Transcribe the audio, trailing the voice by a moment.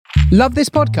Love this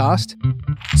podcast?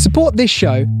 Support this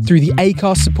show through the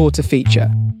Acast supporter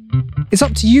feature. It's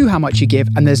up to you how much you give,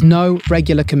 and there's no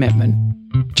regular commitment.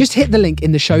 Just hit the link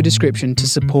in the show description to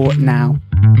support now.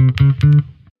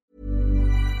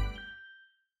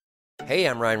 Hey,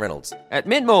 I'm Ryan Reynolds. At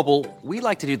Mint Mobile, we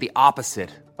like to do the opposite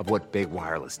of what Big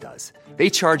Wireless does. They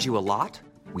charge you a lot,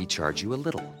 we charge you a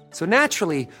little. So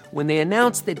naturally, when they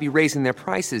announced they'd be raising their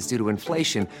prices due to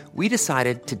inflation, we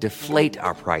decided to deflate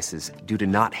our prices due to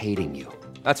not hating you.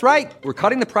 That's right. We're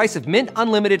cutting the price of Mint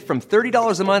Unlimited from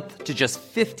 $30 a month to just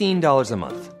 $15 a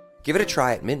month. Give it a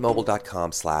try at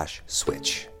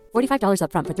mintmobile.com/switch. $45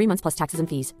 up front for 3 months plus taxes and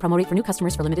fees. Promo rate for new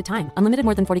customers for limited time. Unlimited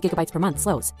more than 40 gigabytes per month.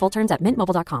 Slows full terms at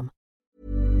mintmobile.com.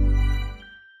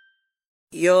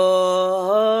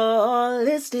 You're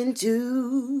listening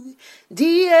to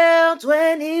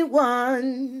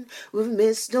DL21 with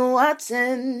Mr.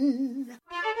 Watson.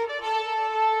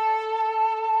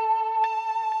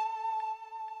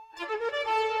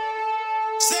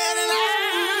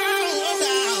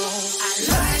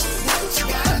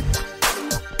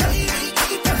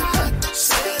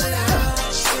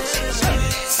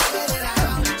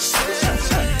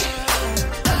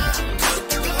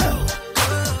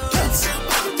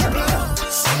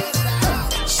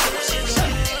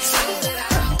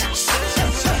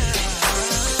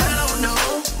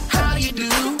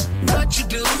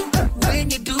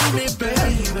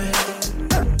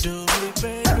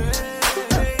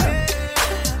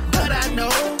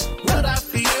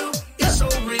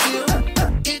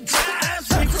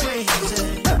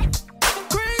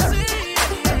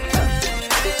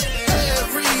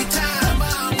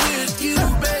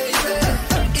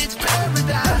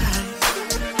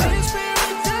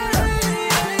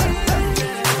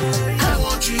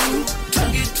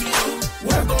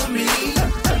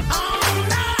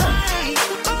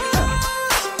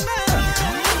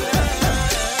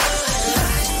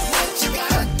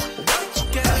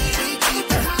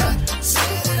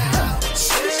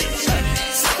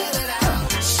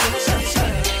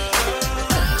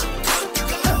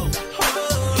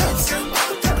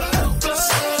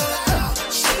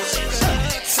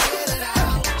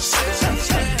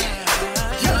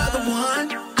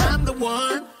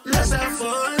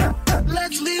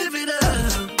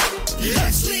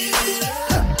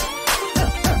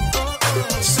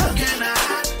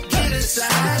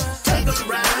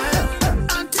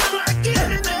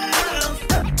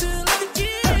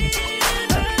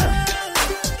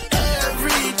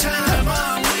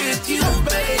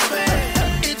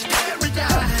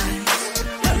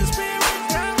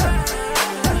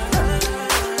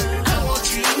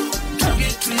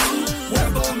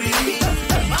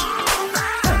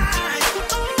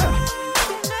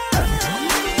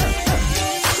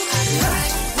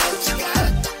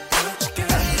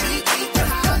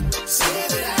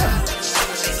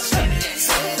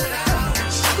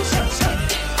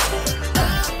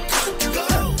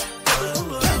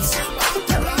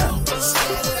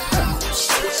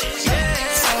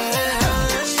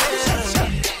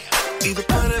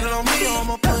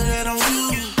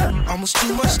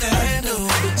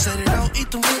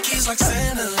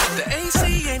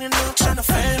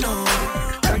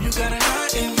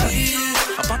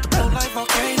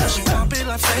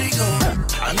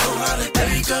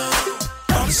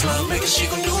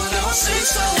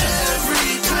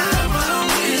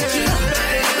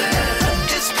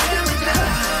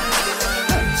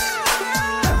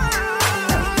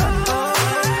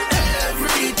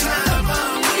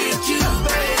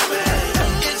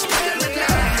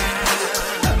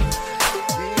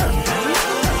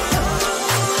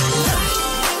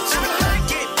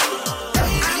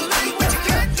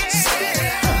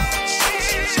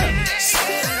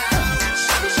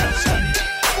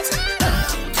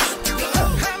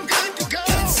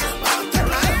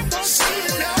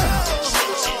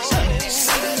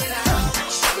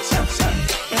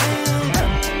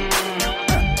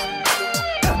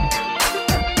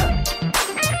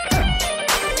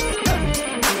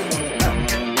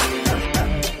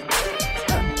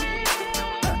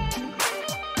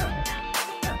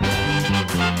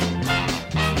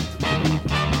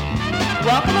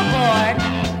 Welcome aboard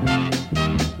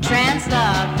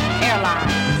Translove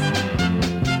Airlines.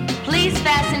 Please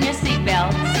fasten your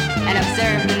seatbelts and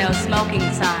observe the no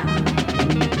smoking sign.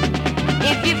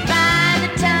 If you find the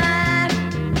time,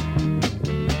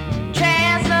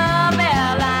 Translove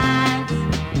Airlines,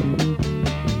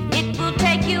 it will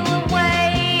take you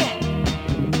away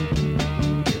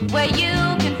where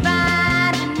you can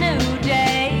find a new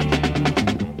day.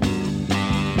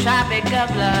 Tropic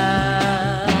of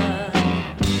Love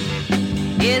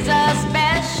is a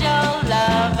special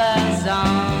lover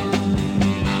song.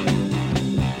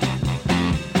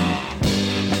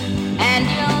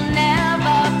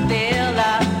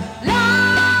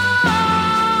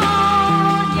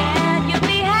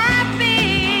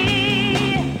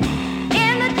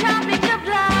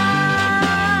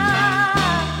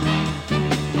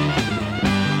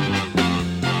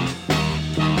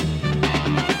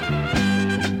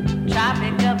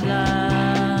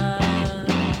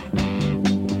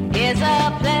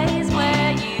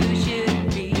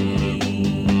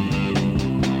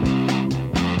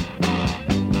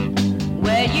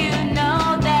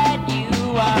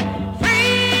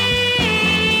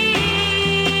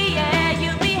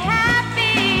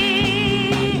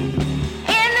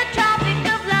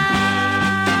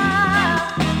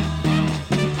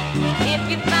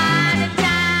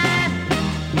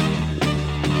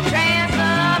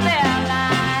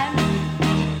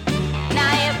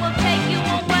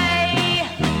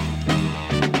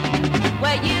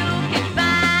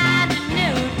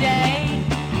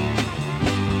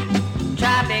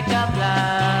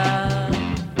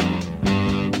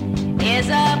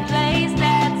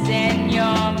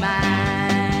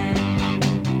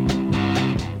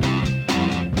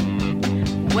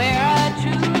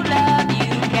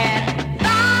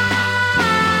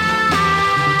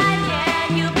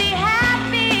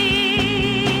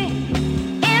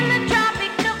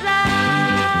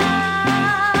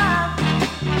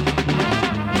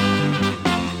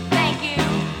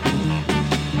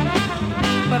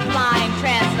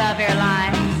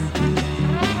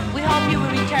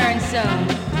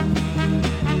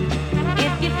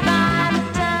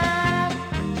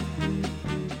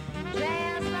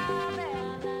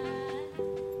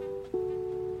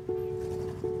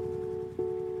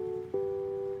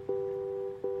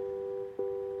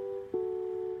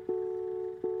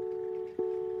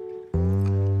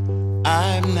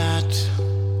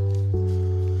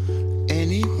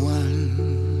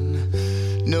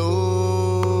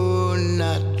 No,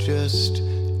 not just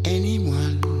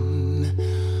anyone.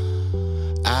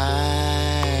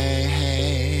 I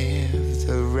have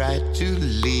the right to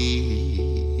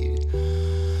lead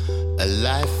a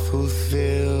life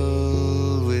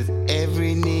fulfilled with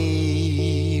every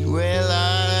need. Well,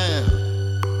 I'm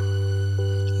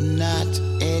not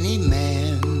any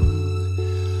man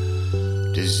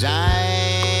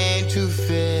designed to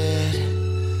fit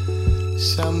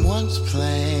someone's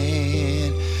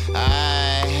plan.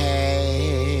 I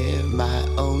have my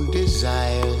own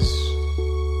desires,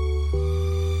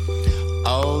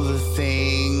 all the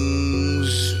things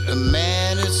a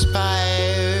man aspires.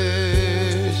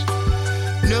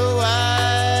 No,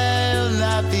 I'll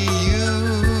not be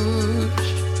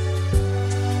used,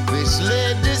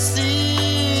 misled,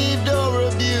 deceived, or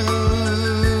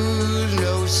abused.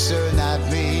 No, sir, not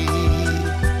me.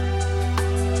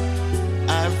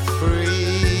 I'm free,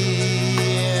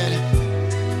 and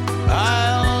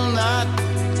I'll not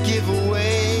give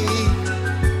away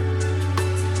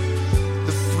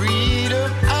the freedom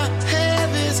I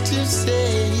have is to say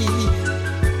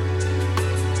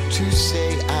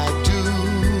I do,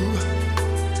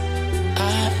 I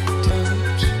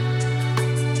don't,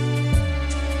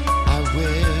 I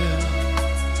will,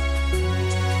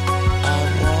 I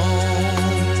won't.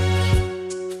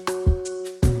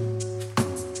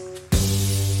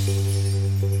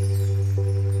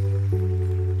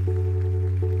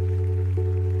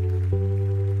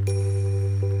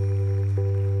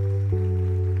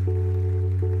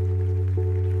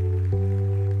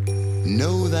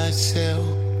 Know thyself,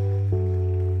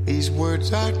 these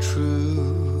words are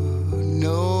true.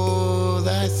 Know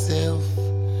thyself,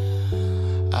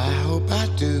 I hope I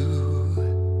do.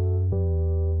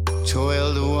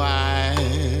 Toiled a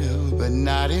while, but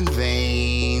not in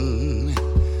vain.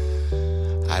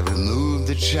 I removed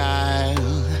the child,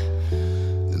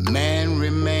 the man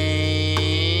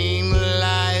remained.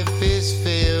 Life is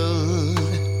filled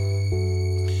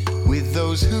with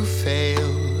those who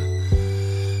fail,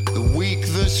 the weak,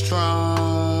 the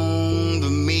strong, the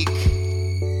meek,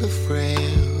 the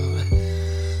frail,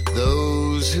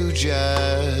 those who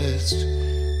just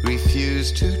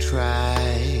refuse to try,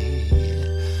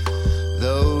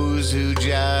 those who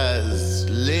just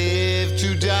live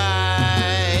to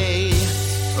die.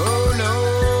 Oh no,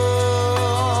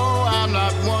 I'm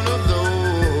not one of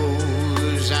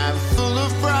those. I'm full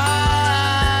of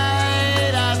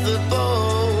pride, I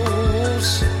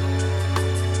suppose.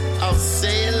 I'll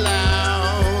say it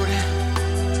loud,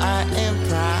 I am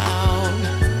proud.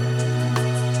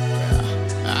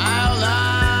 I'll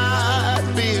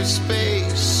not be a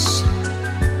space,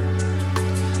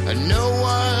 no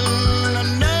one, a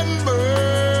number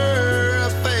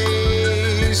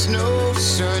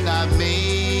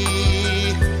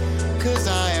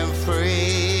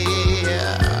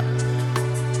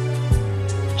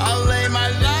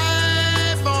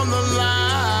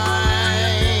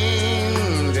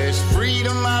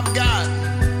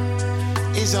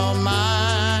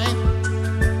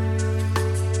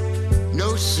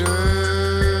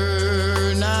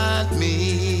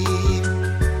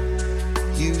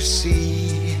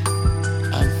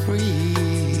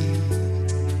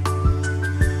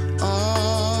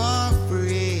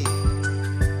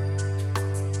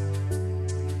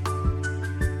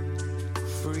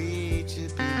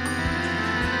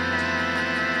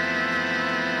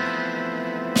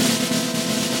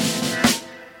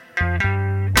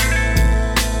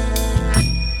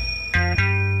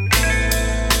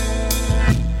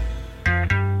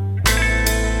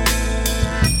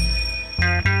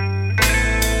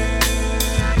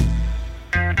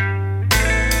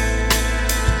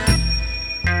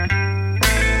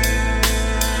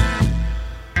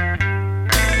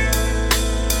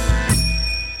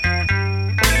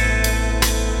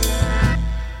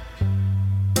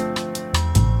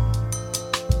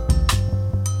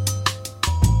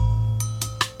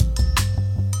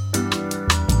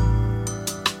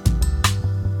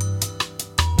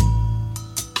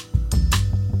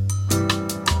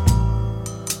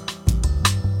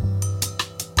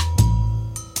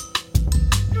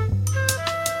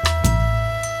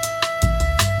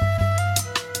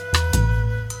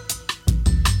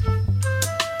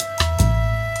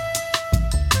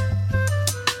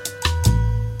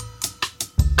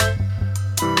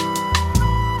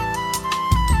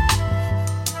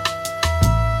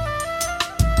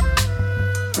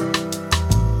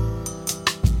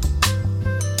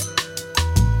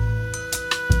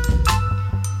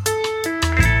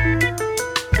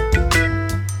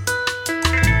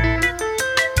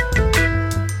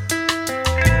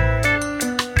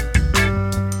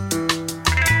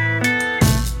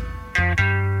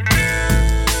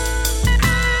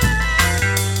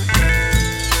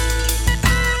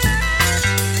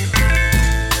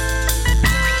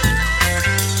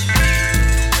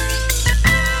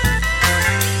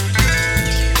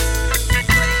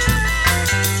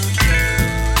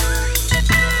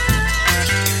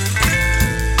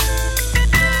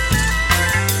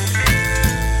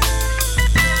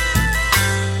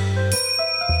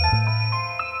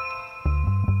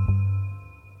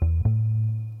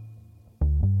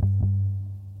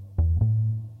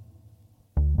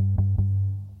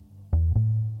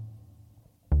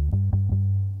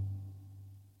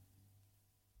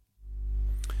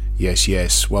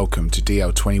Yes, welcome to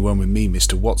DL21 with me,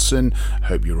 Mr. Watson.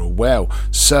 Hope you're all well.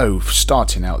 So,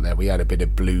 starting out there, we had a bit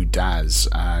of Blue Daz,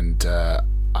 and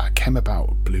I came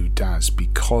about Blue Daz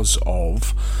because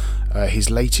of his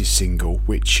latest single,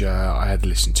 which I had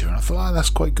listened to, and I thought,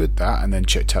 that's quite good, that, and then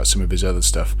checked out some of his other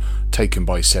stuff, Taken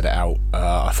by Set It Out.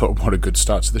 I thought, what a good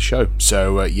start to the show.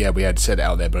 So we had Set It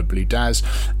Out there by Blue Daz.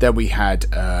 Then we had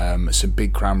some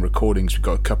Big Crown recordings. We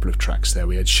got a couple of tracks there.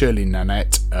 We had Shirley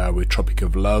Nanette with Tropic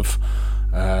of Love.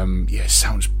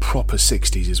 Sounds proper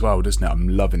 60s as well, doesn't it? I'm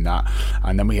loving that.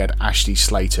 And then we had Ashley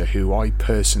Slater, who I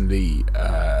personally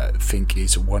think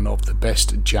is one of the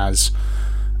best jazz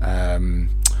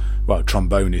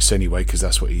trombonist anyway, because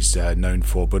that's what he's known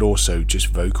for, but also just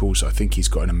vocals. I think he's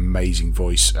got an amazing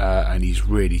voice, and he's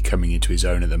really coming into his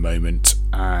own at the moment,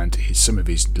 and some of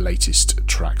his latest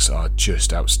tracks are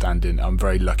just outstanding. I'm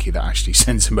very lucky that Ashley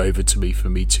sends them over to me for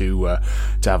me to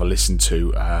have a listen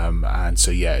to, and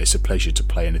so it's a pleasure to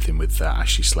play anything with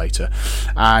Ashley Slater.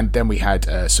 And then we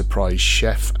had Surprise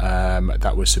Chef,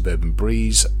 that was Suburban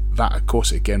Breeze. That, of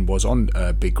course, again was on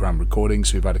Big Grand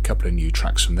Recordings. We've had a couple of new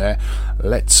tracks from there.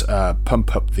 Let's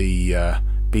pump up the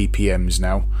BPMs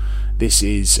now. This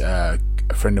is a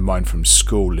friend of mine from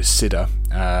school, Lucida,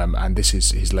 and this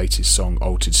is his latest song,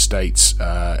 Altered States.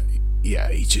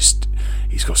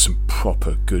 He's got some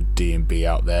proper good D&B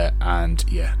out there, and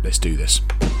let's do this.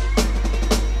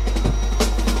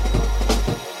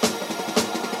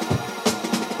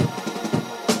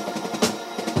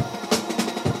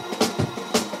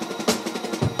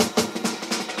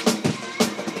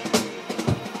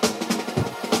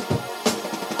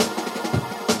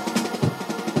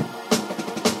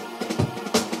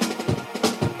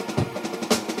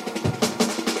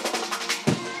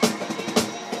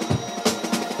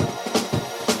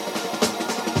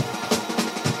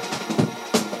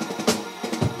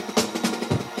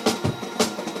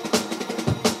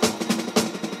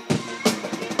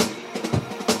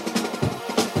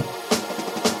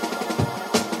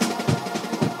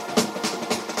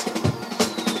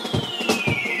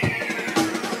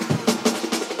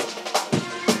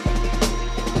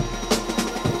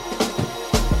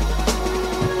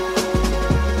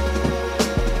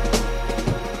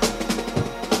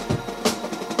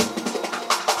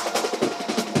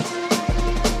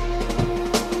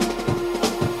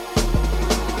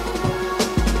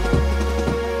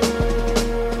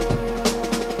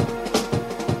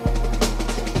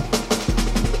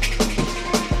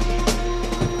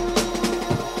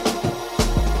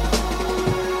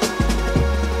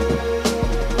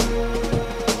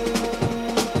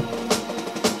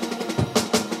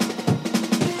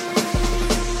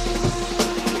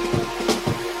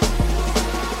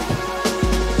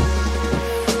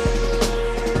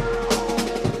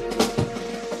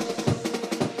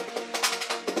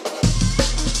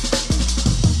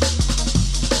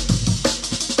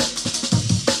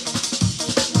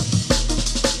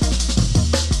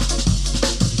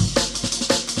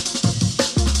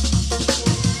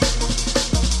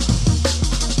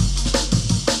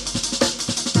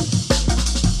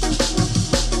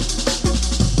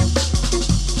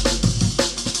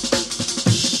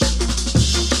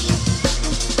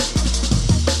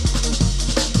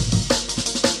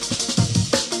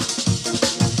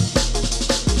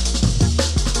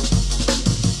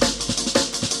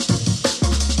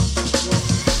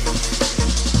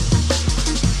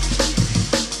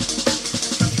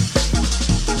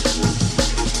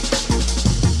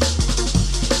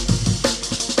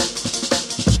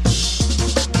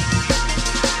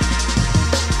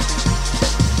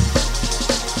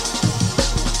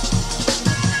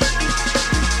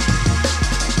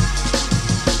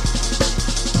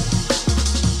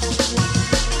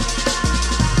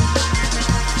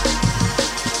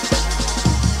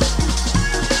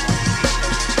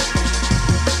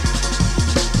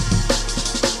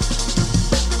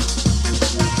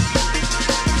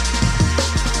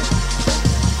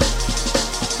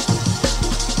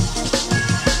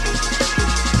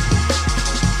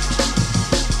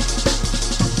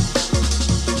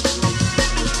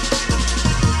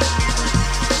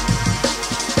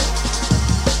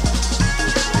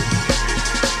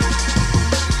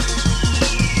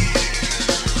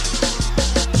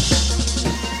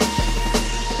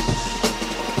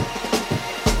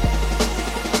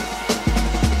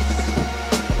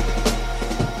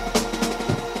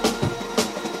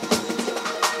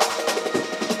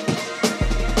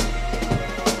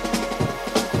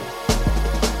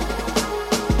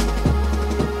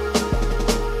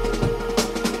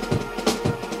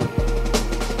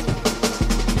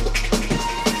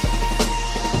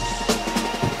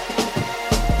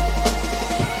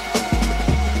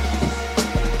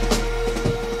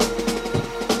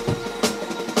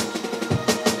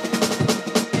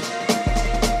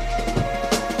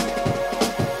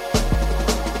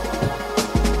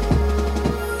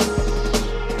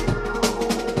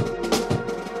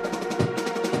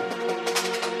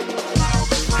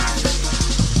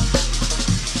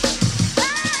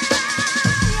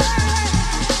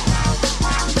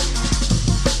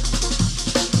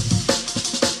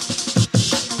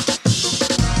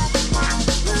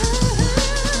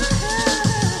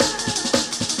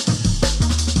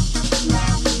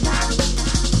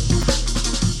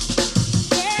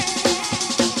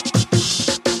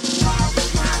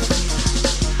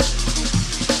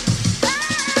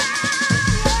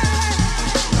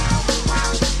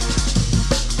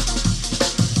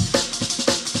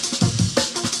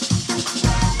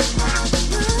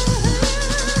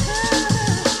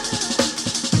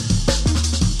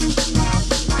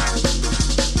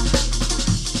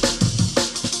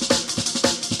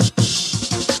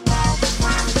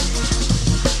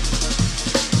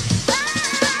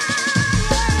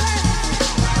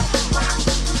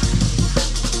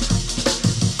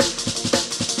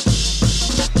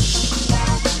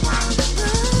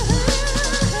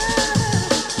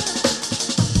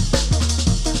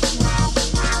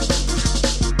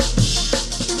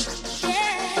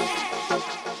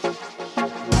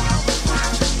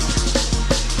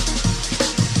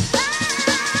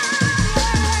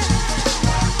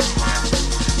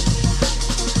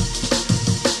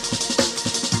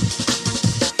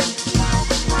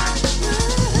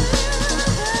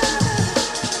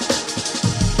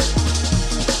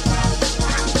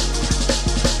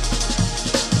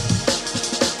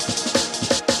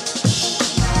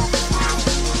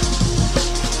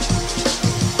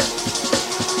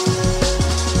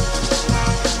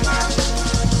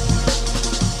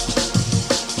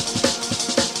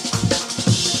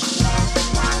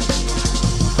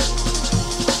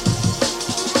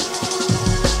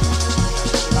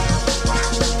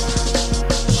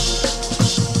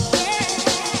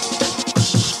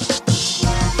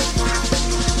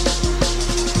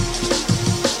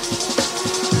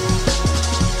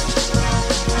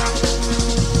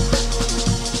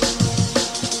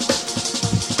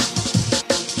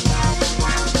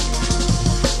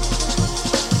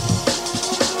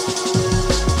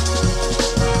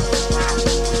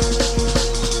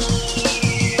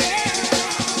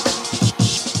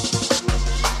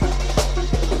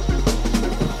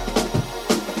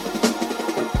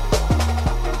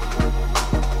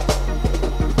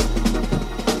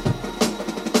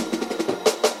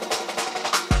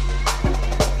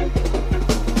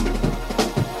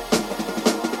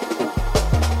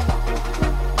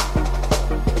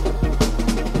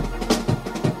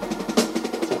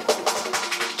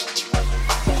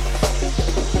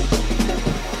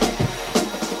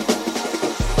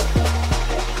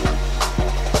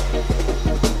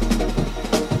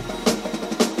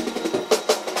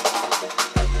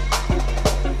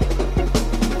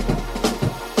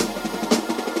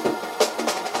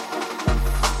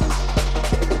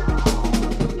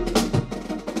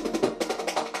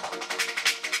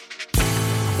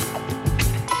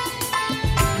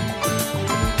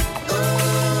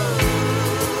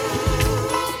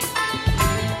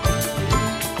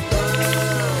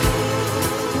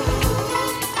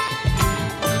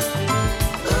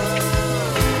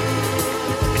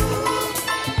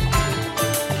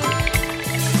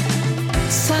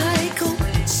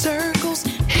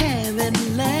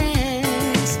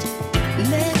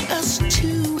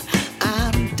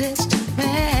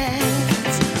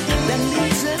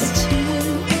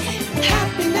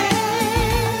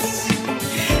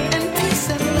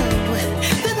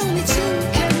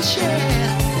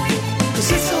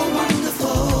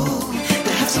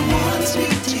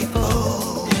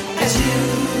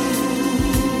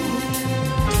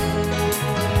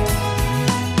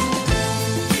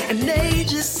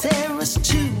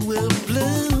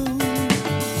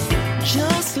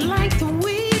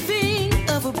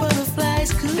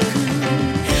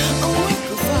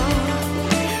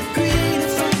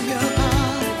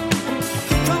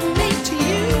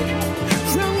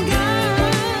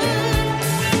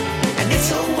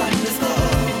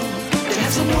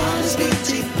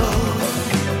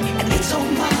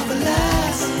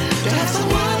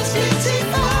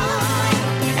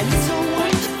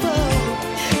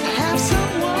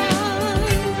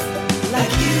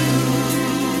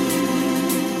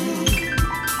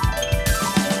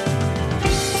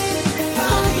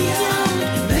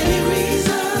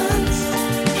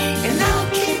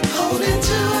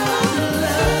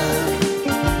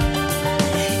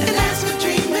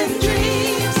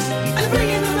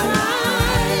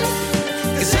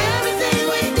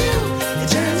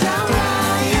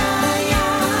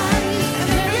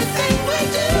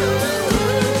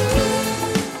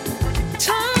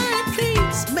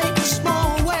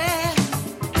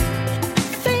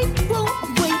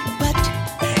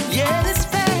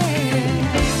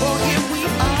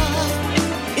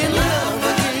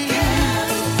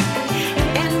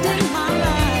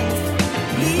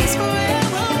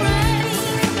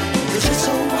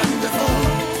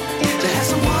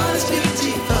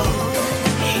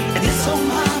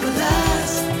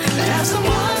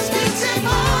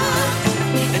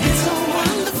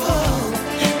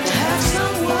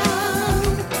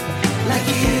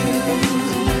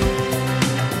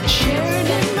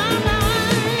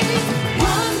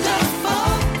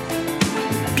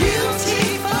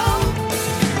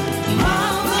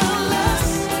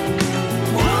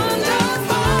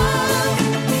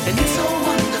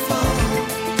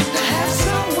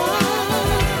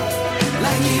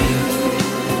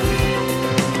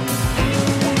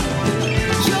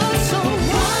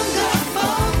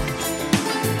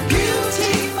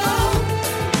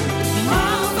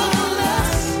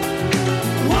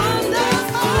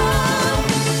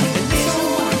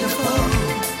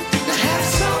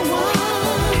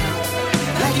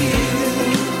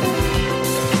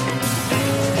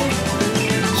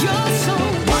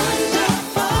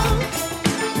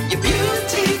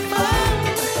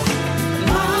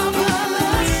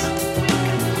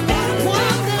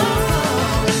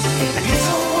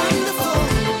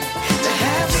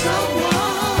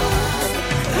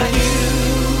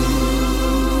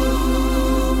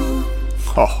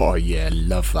 Oh yeah,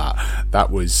 love that.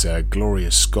 That was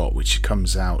Gloria Scott, which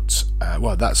comes out,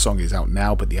 well, that song is out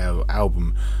now, but the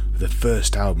album, the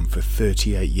first album for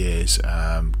 38 years,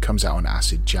 comes out on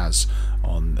Acid Jazz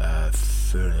on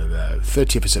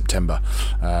 30th of September.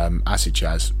 Acid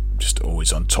Jazz, just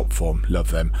always on top form,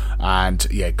 love them. And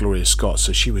yeah, Gloria Scott,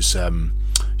 so she was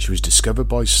discovered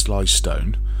by Sly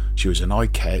Stone, she was an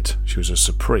Iket, she was a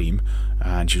Supreme,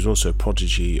 and she was also a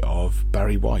prodigy of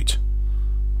Barry White.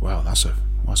 Wow, that's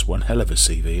one hell of a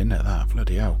CV, isn't it, that?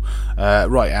 Bloody hell.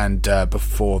 Right, and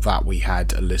before that we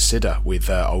had Lucida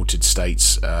with Altered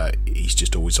States. He's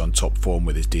just always on top form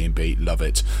with his D&B, love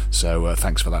it. So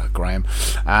thanks for that, Graham.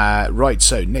 Right,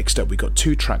 so next up we got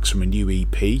 2 tracks from a new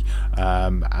EP,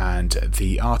 and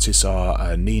the artists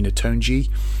are Nina Tonji,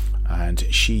 and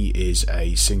she is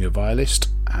a singer-violist,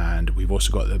 and we've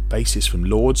also got the bassist from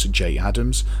Lords, Jay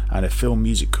Adams, and a film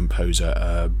music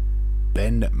composer,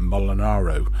 Ben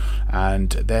Molinaro,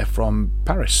 and they're from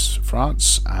Paris,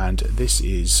 France, and this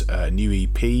is a new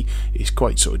EP. It's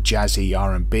quite sort of jazzy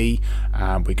R&B,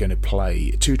 and we're going to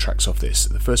play 2 tracks off this.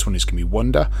 The first one is going to be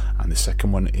Wonder, and the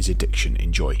second one is Addiction.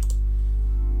 Enjoy.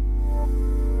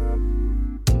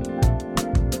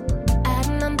 I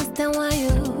don't understand why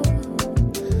you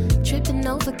tripping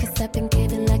over, cause I've been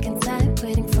giving like inside,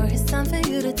 waiting for a sign for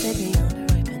you to take me on the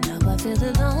right, but now I feel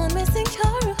alone, missing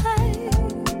your eyes.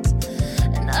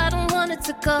 I don't want it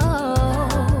to go.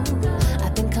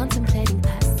 I've been contemplating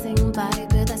passing by,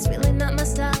 but that's really not my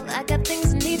style. I got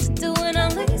things I need to do and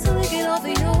I'll easily get over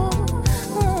you.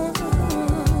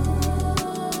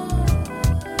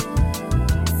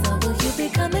 So will you be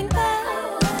coming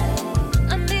back?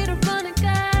 I need a running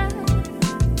girl.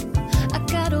 I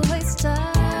gotta waste time.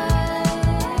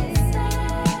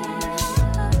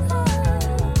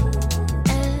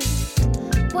 And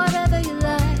whatever you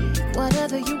like,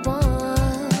 whatever you want,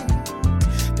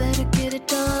 better get it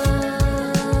done.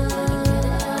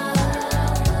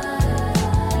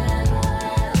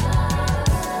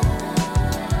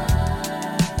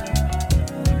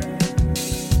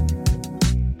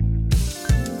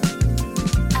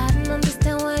 I don't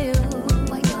understand why you're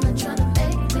not trying to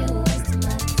make me waste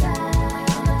my time.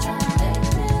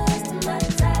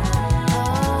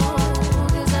 Oh,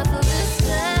 'cause I feel this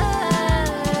way.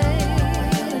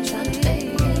 You're trying to make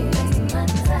me waste my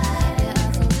time. Yeah,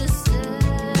 I feel this way.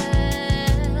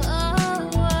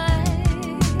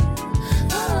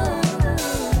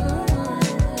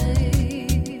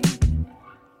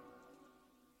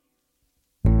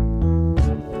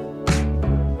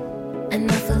 And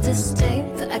I feel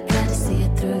distinct, but I gotta see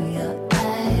it through your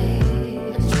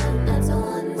eyes. I'm trying not to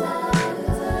wonder.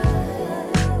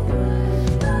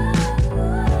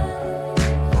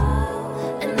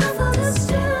 And I feel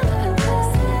distinct, but I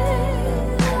gotta see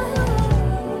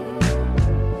it.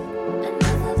 And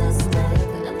I feel distinct,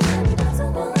 but I'm trying not to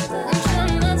wonder. I'm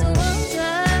trying not to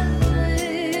wonder.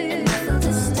 And I feel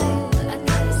distinct, but I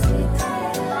gotta see it through.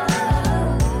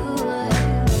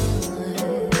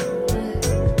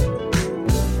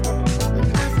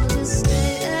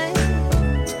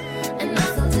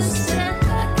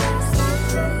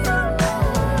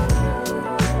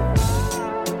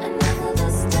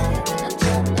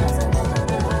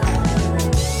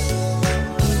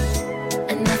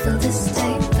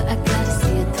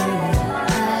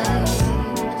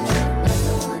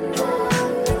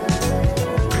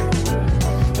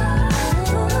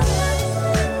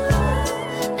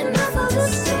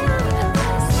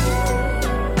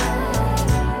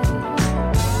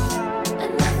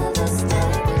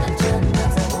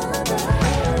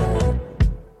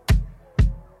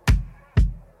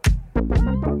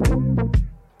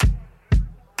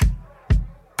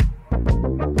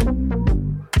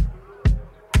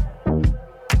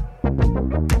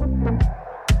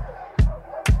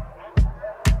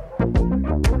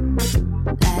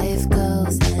 Life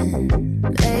goes and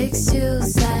makes you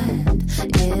sad.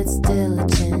 It's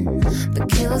diligent, but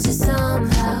kills you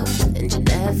somehow. And you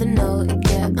never know it,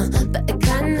 yeah. But it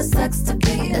kinda sucks to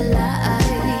be alive,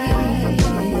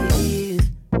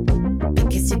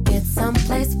 because you get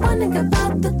someplace wondering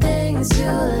about the things you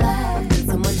like.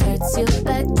 Someone hurts you,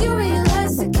 but you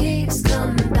realize it keeps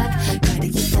coming back. Cry to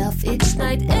yourself each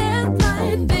night. It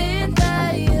might be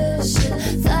that you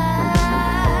should fly.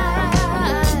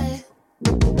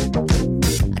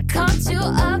 I caught you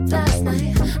up last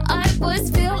night. I was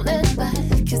feeling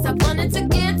bad, 'cause I wanted to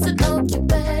get to know you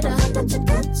better.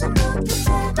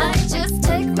 I just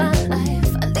take my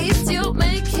life, at least you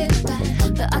make it back.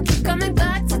 But I keep coming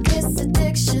back to this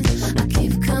addiction. I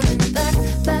keep coming back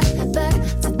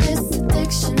to this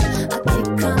addiction. I keep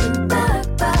coming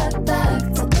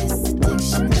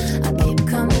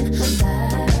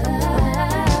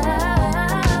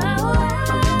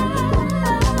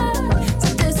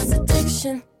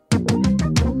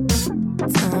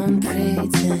don't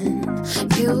pretend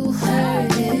you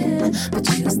heard it, but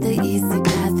choose the easy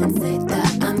path and say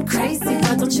that I'm crazy.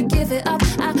 Why don't you give it up?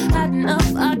 I had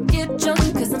enough, I get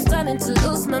drunk, cause I'm starting to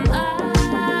lose my mind.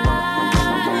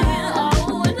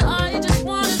 Oh, and I just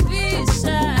wanna be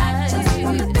shy.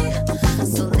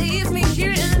 So leave me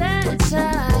here and let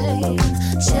time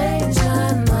change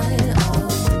my mind.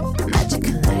 Oh, magic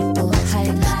light, oh,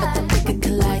 high, but the bigger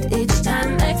collide each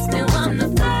time makes me wanna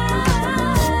fly.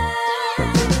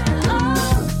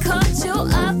 Caught you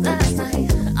up last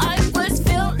night. I was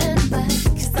feeling bad,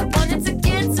 cause I wanted to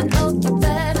get to know you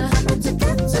better.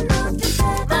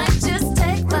 Might just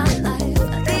take my life,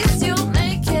 at least you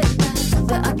make it right.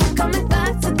 But I keep coming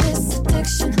back to this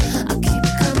addiction. I keep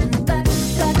coming back,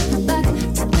 back, back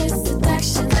to this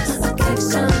addiction. I keep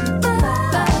coming back,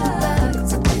 back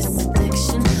to this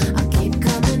addiction. I keep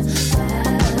coming back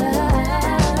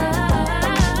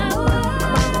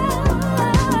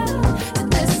to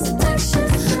this addiction.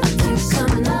 I keep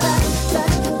coming back,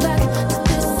 back, back to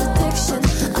this addiction.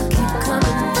 I keep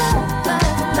coming back, back,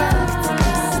 back to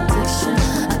this addiction.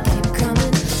 I keep coming back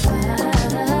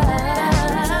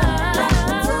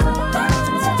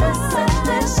to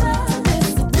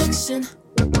this addiction.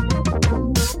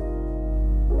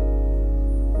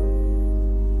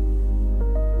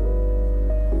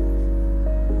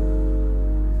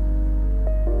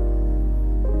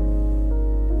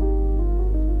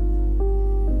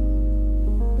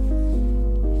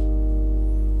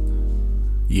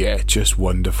 Yeah, just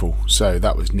wonderful. So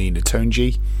that was Nina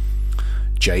Tonji,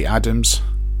 Jay Adams,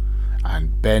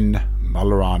 and Ben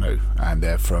Malorano, and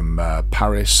they're from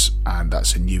Paris, and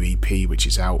that's a new EP which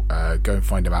is out. Go and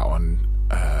find them out on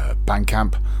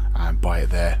Bandcamp and buy it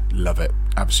there. Love it,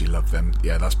 absolutely love them.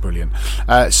 Yeah, that's brilliant.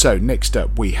 So next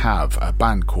up we have a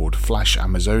band called Flash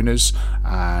Amazonas,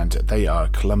 and they are a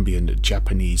Colombian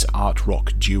Japanese art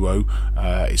rock duo.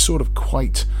 It's sort of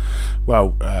quite,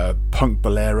 well, punk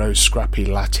bolero, scrappy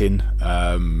Latin.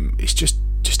 It's just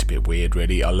a bit weird,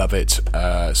 really. I love it.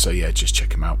 So yeah, just check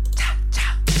them out.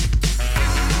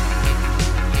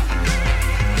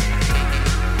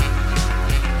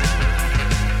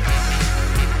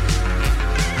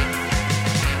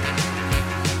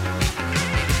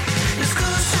 Los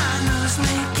gusanos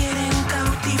me quieren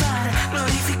cautivar,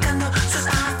 glorificando sus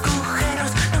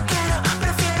agujeros. No quiero,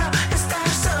 prefiero estar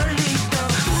solito.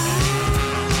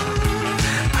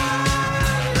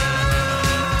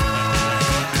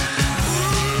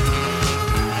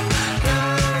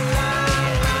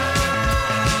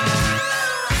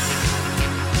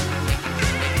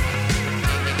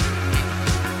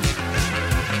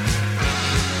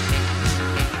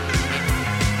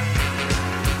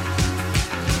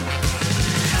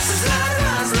 Sus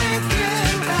larvas me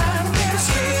tientan, pero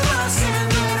sigo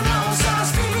siendo hermosas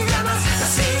villanas.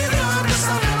 Así de hombre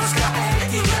sabemos caer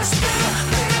y yo espero.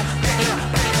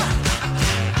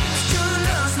 Los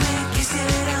chulos me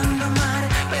quisieran domar,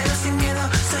 pero sin miedo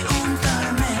soy un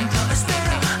tormento.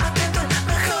 Espero atento al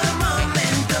mejor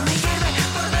momento. Me hierve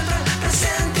por dentro el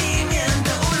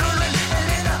resentimiento. Un lulo en el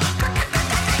dedo.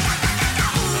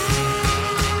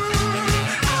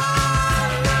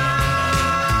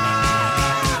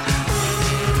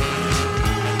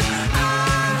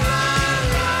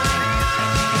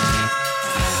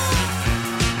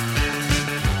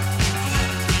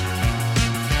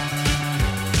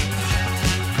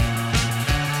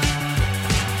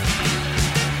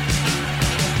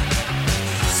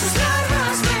 Sus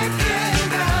larvas me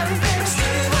tientan, pero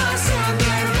sigo siendo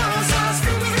hermosas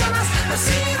villanas. Los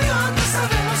idiotas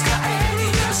sabemos caer y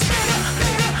yo espero.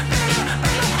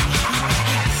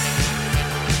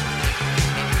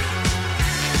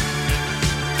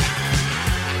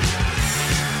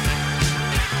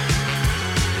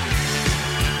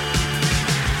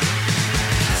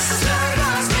 Sus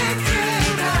larvas me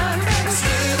tientan, pero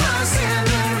sigo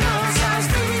siendo hermosas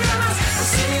villanas.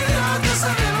 Los idiotas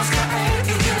sabemos caer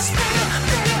y yo espero.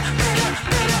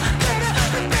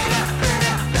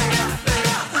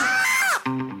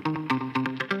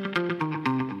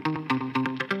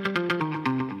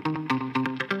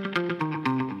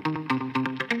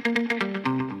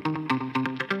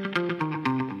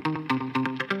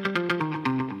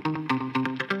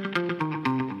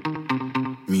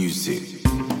 Music.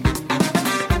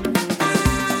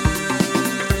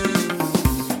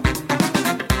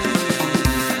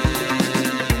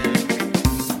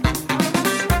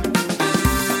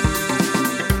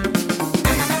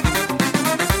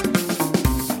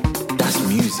 That's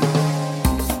music.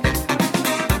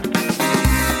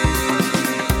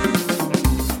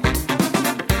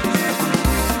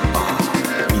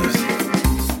 Music.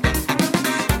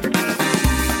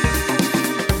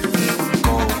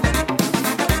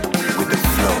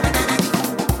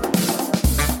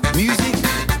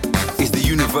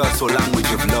 universal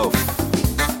language of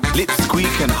love. Lips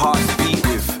squeak and hearts beat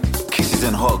with kisses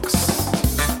and hugs.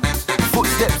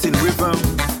 Footsteps in rhythm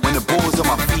when the balls on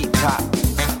my feet tap.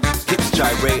 Hips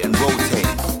gyrate and rotate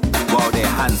while their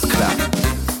hands clap.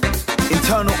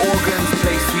 Internal organs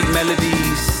play sweet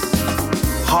melodies.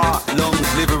 Heart,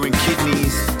 lungs, liver and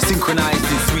kidneys synchronized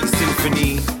in sweet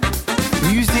symphony.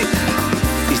 Music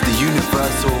is the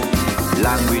universal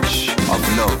language of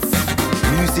love.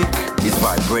 Music is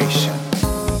vibration.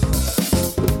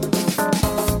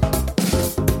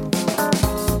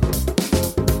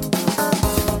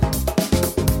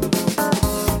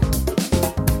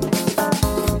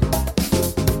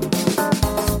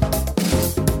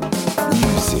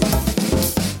 Music.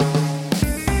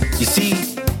 You see,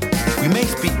 we may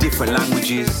speak different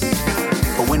languages,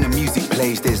 but when the music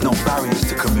plays, there's no barriers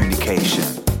to communication.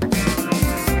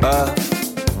 Earth,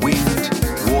 wind,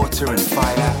 water and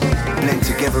fire blend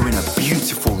together in a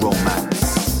beautiful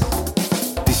romance.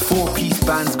 This four-piece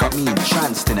band's got me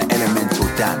entranced in an elemental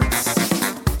dance.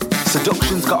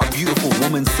 Seduction's got a beautiful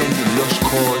woman sending lush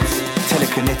chords,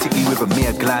 telekinetically with a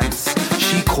mere glance.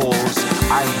 She calls,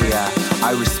 I hear,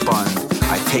 I respond,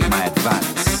 I take my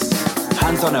advance.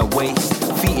 Hands on her waist,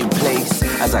 feet in place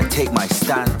as I take my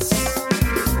stance.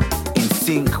 In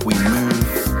sync we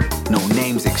move, no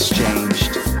names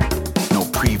exchanged, no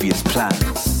previous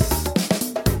plans.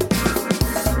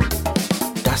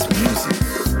 That's music.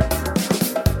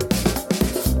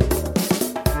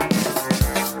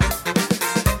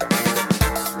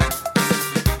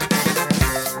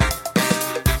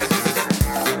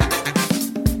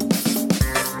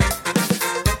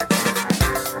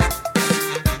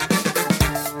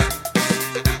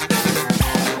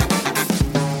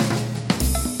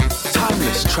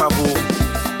 Timeless travel,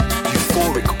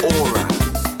 euphoric aura.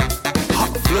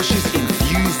 Hot flushes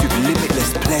infused with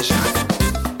limitless pleasure.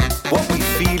 What we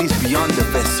feel is beyond the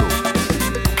vessel.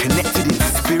 Connected in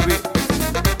spirit,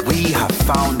 we have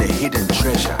found a hidden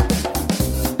treasure.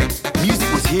 Music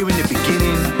was here in the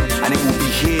beginning, and it will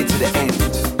be here to the end.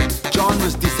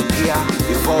 Genres disappear,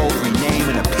 evolve, rename,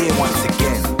 and appear once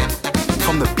again.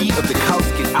 From the beat of the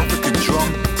cowskin African drum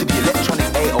to the electronic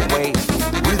 808,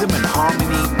 rhythm and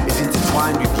harmony is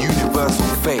intertwined with universal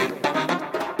fate.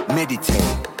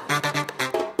 Meditate,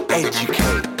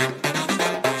 educate,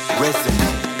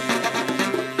 resonate,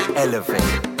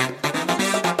 elevate.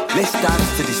 Let's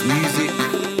dance to this music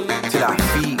till our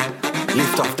feet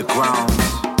lift off the ground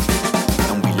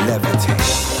and we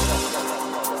levitate.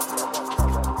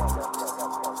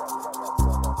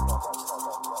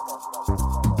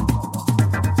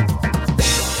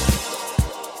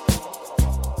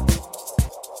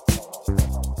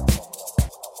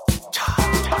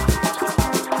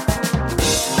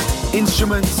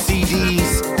 Instruments,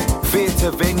 CDs,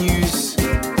 theatre venues.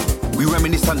 We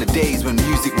reminisce on the days when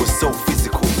music was so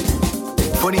physical.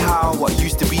 Funny how what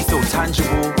used to be so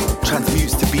tangible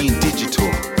transmutes to being digital.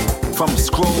 From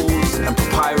scrolls and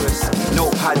papyrus,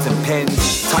 notepads and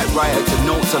pens, typewriter to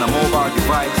notes on a mobile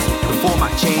device. The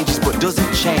format changes but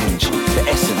doesn't change the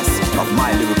essence of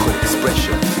my lyrical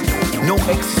expression. No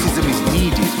exorcism is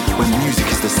needed when music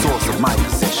is the source of my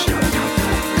possession.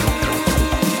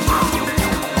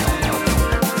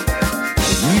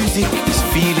 Music is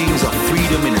feelings of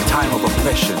freedom in a time of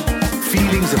oppression.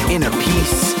 Feelings of inner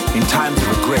peace in times of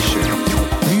aggression.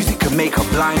 Music can make a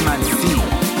blind man see.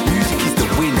 Music is the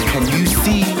wind. Can you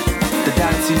see the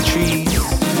dancing trees?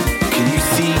 Can you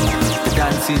see the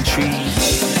dancing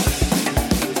trees?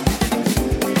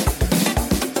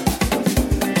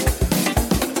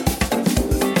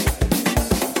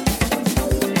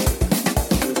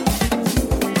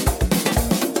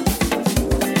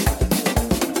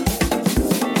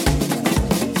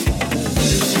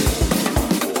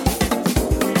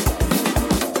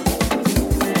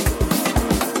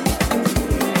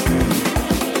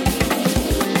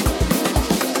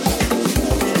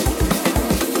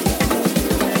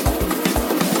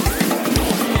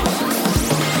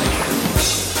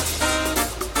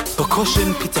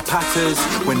 Percussion pitter-patters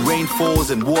when rain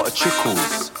falls and water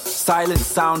trickles. Silent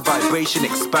sound vibration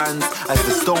expands as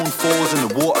the stone falls and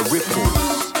the water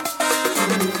ripples.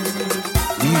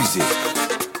 Music.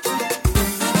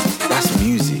 That's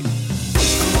music.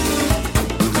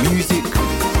 With music,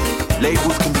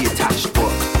 labels can be attached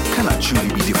but cannot truly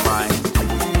be defined.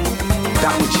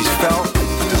 That which is felt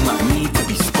does not need to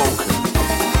be spoken.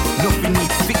 Nothing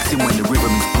needs fixing when the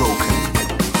rhythm is broken.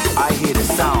 I hear the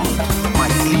sound, my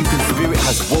sleeping spirit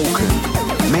has woken.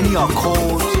 Many are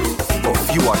called, but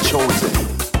few are chosen.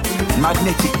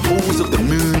 Magnetic pulls of the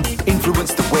moon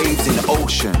influence the waves in the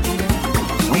ocean.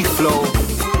 We flow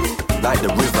like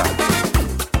the river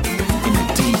in the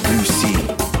deep blue sea.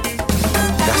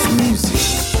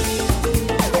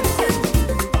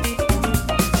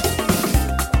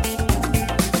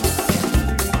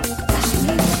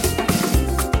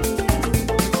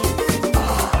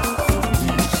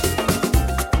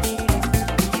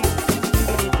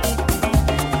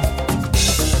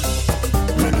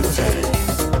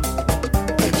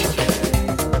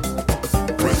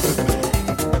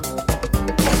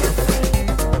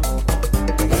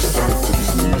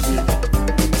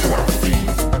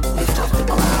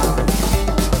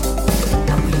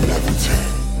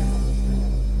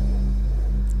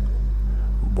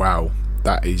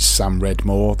 is Sam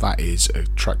Redmore. That is a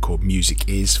track called Music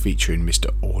Is, featuring Mr.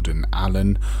 Auden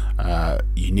Allen.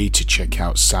 You need to check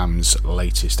out Sam's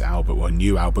latest album, or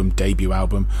new album, debut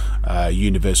album,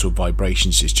 Universal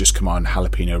Vibrations. It's just come out on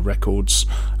Jalapeno Records.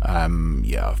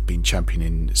 I've been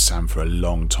championing Sam for a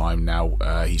long time now.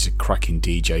 He's a cracking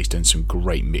DJ. He's done some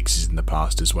great mixes in the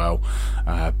past as well.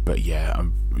 I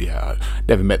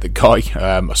never met the guy.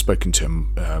 I've spoken to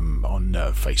him on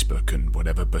Facebook and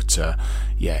whatever, but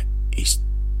he's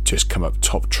just come up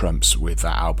top trumps with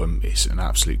that album. It's an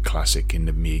absolute classic in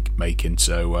the making.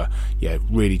 So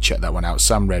really check that one out.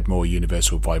 Sam Redmore,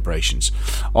 Universal Vibrations.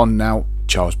 On now,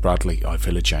 Charles Bradley, I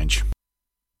Feel a Change.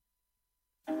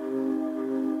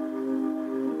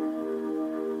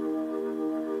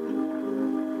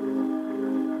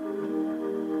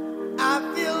 I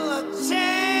feel a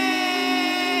change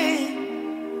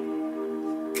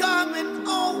coming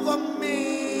over me.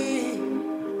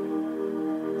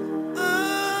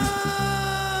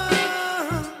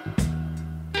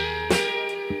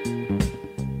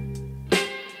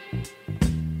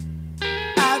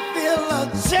 I feel a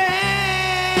change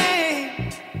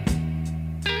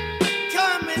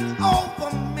coming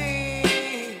over me.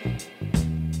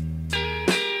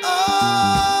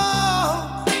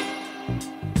 Oh,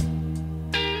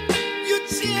 you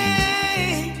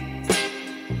changed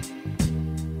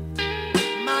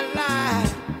my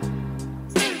life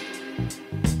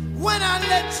when I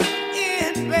let you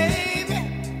in, baby.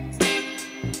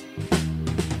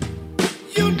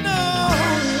 You know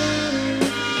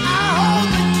I hold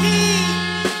the key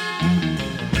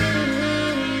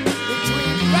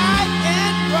between right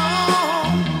and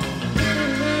wrong.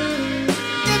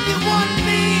 If you want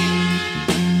me,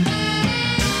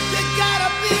 you gotta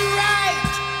be right.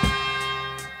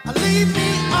 Leave me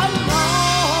alone.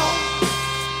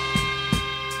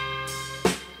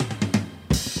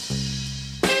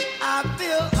 I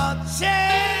feel a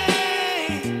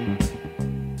change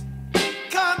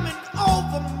coming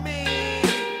over me.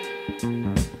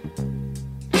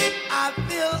 I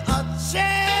feel a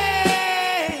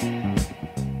change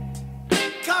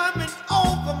coming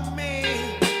over me.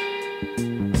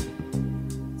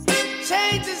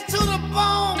 Changes to the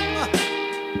bone.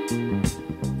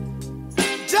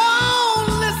 Don't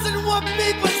listen what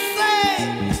people say.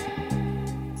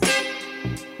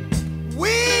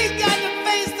 We got to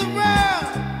face the world.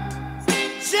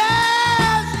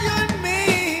 Just you and me,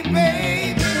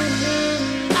 baby.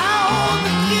 I hold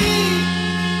the key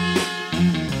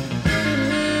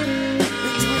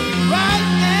between right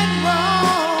and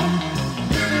wrong.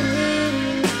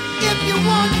 If you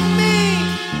want me,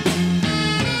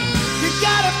 you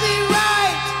gotta be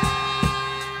right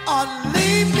or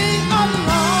leave me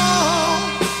alone.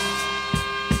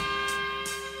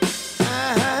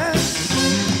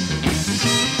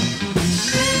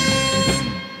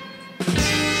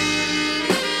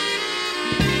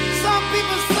 Some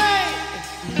people say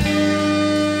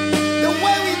the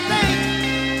way we think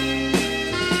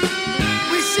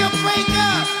we should break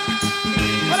up,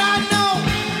 but I know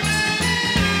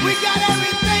we got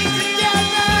everything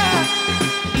together.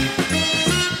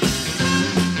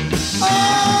 Oh,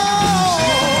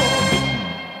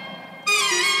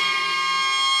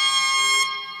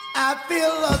 I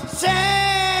feel a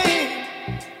change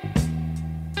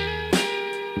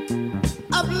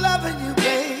of loving you,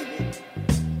 baby.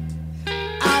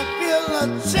 I feel a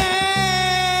change.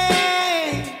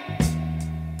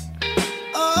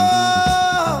 Oh,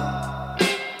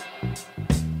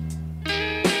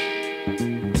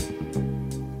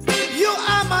 you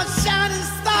are my shining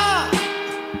star.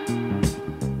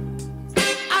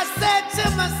 I said to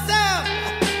myself,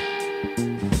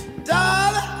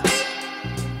 darling,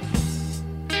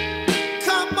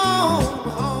 come on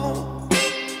home.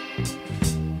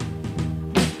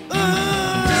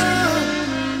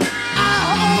 I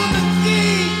hold the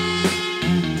key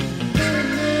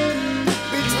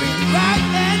between right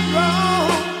and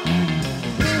wrong.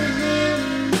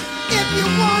 If you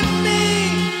want me,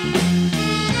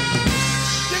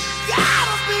 you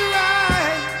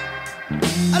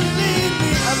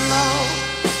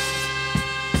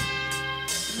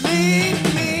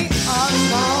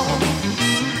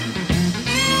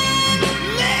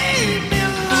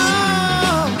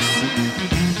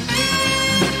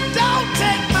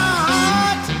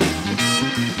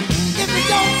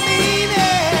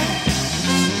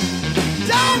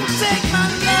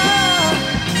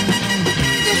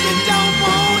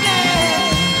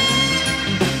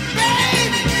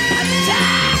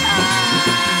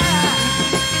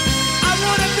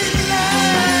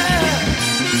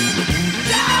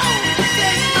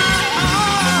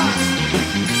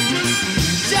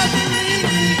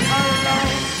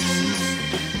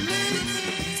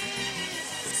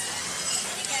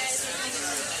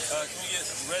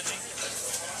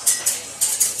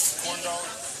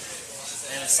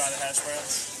side of hash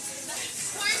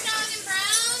browns. Corn dog and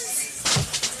browns.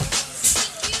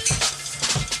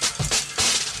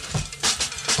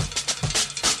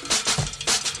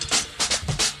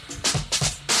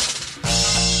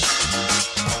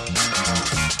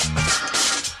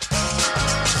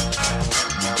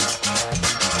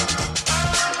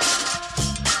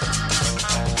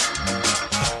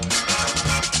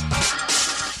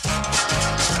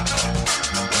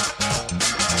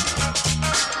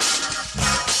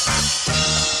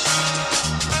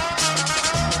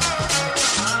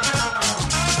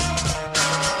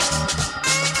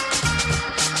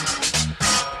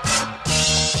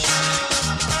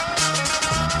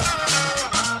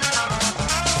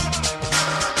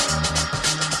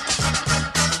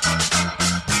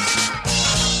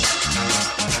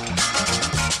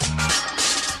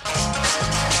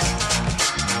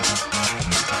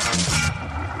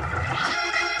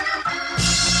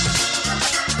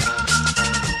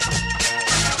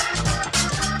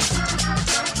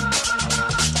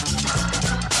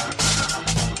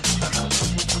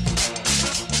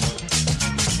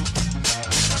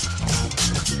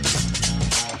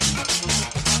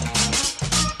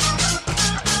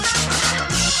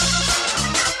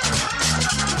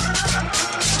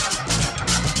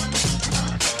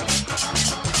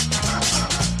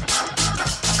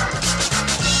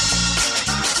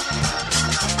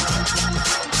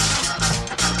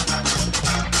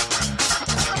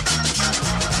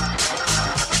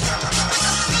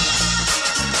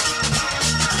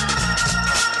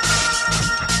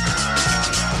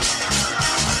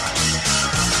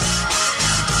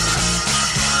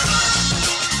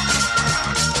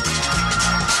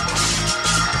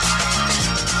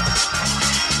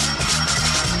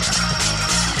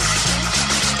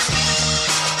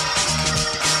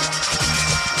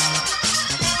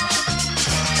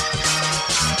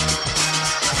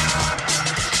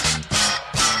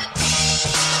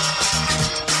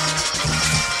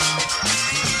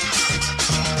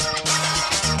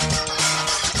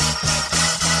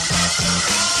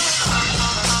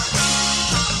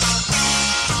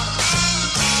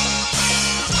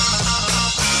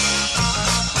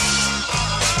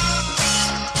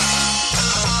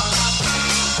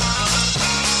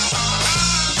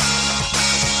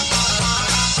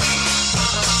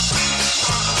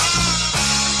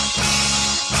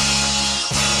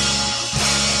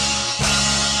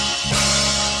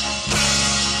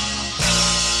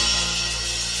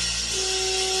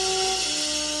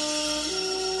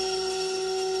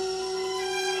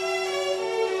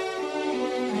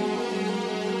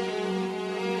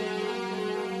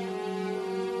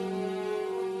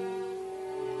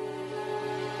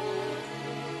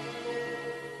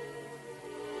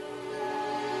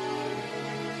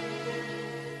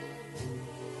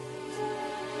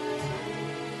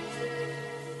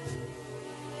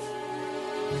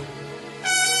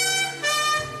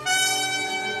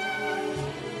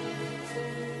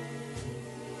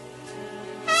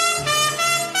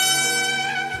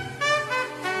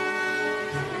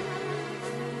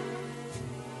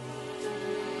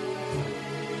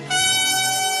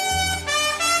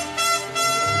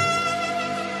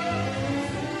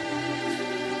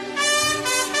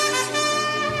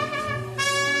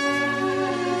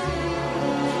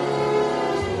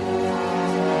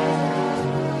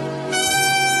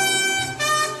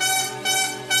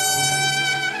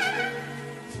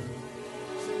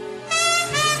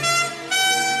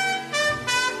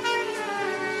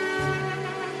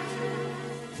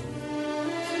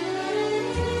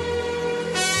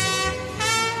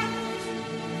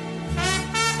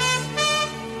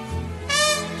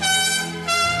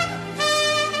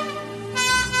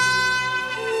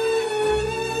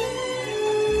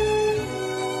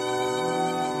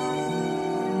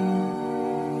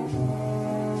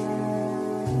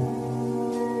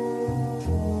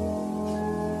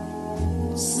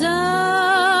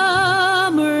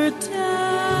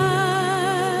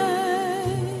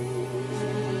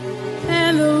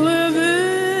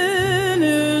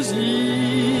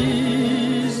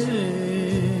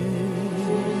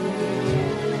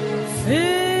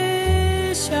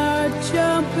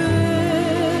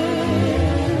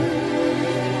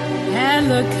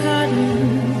 the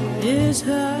cotton is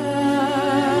high.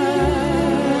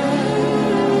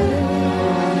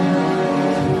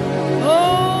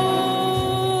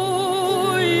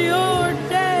 Oh, your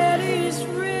daddy's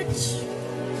rich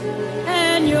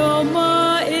and your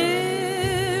ma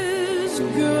is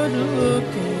good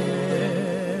looking.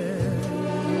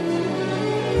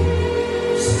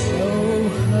 So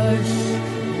hush,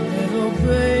 little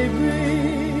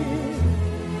baby,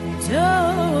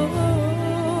 don't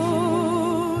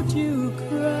you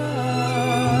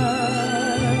cry.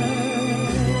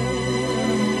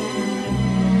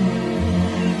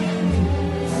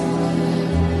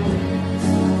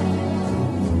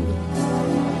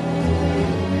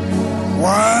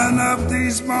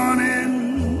 these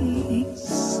mornings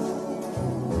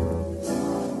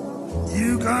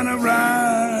you gonna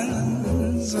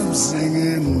rise up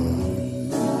singing.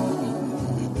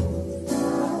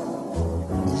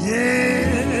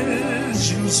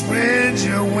 Yes, you spread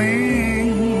your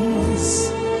wings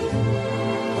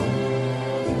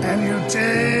and you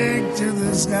take to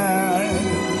the sky.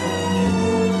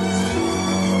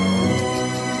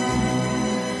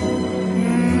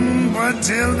 But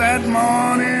till that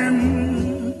morning,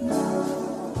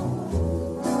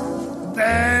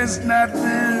 there's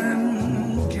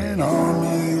nothing can harm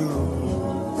you.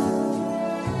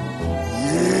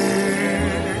 Yes,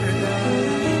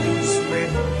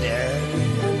 sweet daddy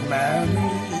and mommy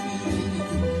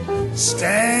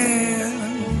standing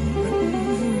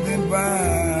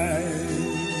by.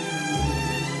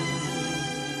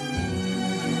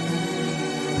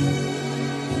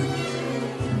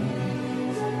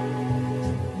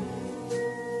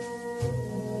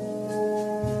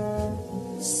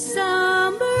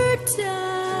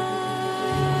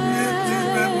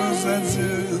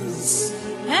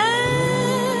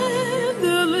 And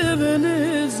the living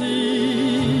is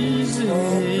easy.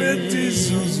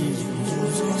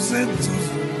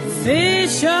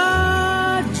 Fish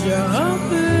are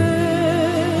jumping,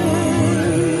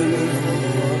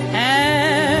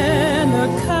 and the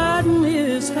cotton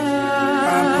is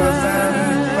high.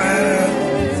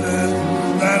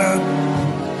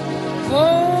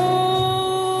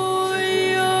 Oh,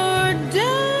 your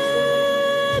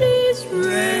daddy's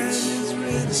rich,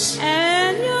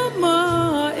 and your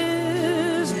ma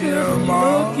is good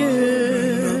looking.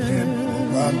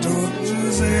 Why don't you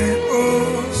say,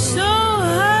 oh? So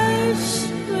hush,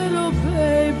 little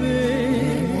baby.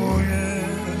 Oh, yeah.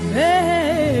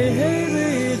 Baby,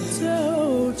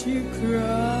 don't you cry.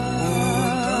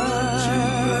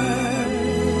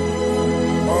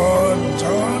 Oh,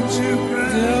 don't you cry.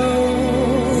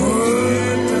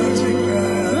 Don't you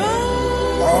cry.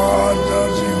 Oh,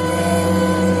 don't you cry.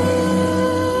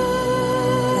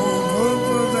 Oh,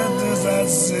 good that this I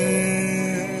say.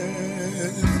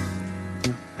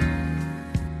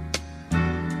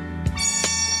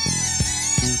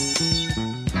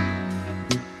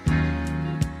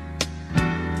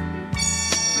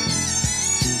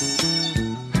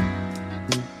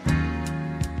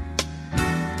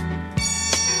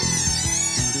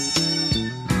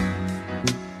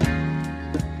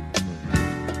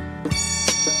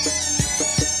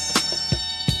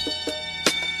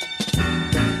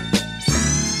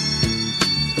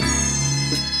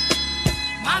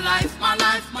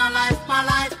 My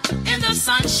life in the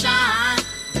sunshine.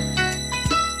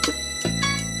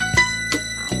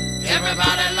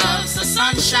 Everybody loves the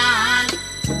sunshine.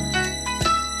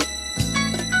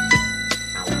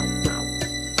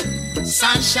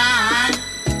 Sunshine.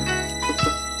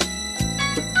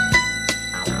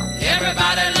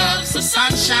 Everybody loves the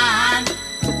sunshine.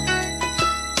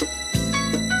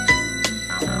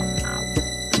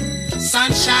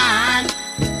 Sunshine.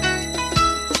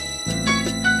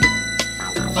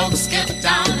 Folks get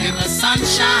down in the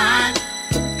sunshine.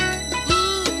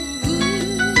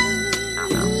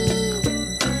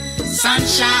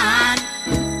 Sunshine.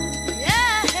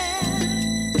 Yeah.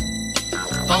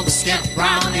 Folks get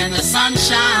brown in the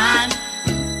sunshine.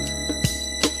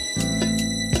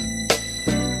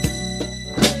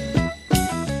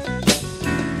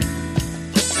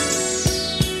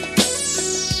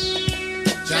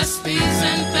 Just bees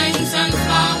and things and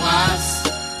flowers.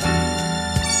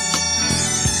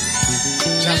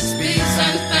 Just bees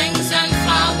and things and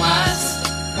flowers.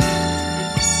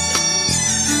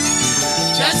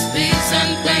 Just bees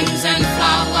and things and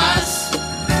flowers.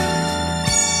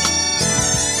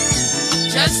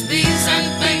 Just bees and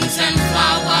things and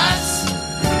flowers.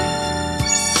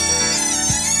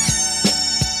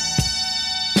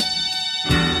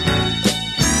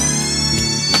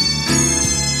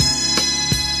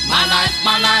 My life,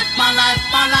 my life, my life,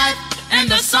 my life in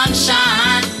the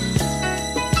sunshine.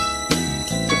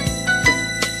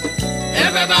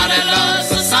 Everybody loves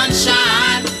the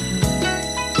sunshine.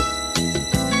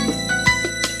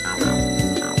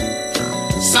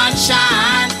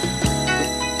 Sunshine.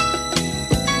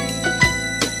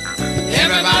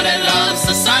 Everybody loves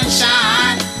the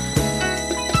sunshine.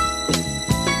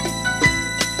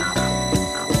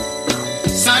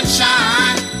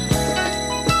 Sunshine.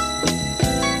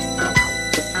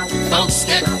 Folks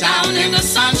get down in the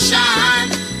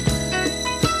sunshine.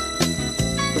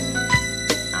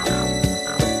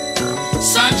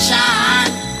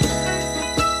 Sunshine.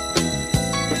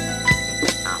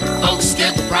 Folks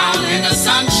get brown in the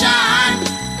sunshine.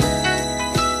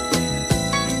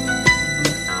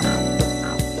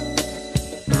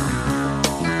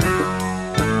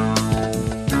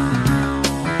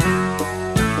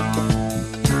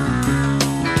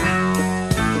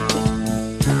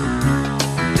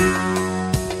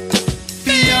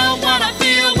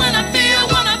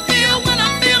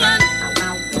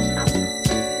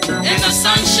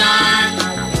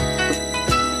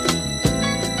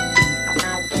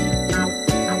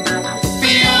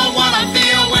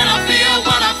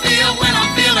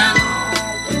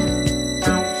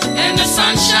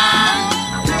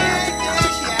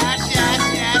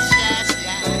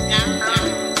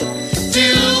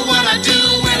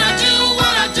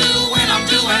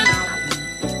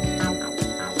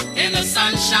 the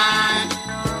sunshine.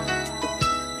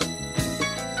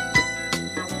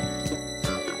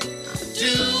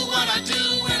 Do what I do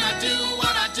when I do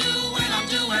what I do when I'm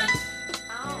doing.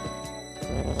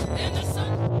 In the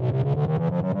sun.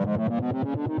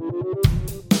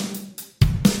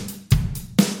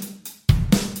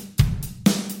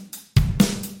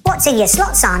 What's in your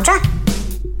slot, Sandra?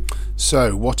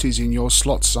 So, what is in your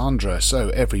slot, Sandra? So,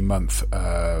 every month,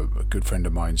 a good friend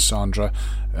of mine, Sandra,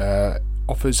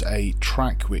 offers a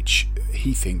track which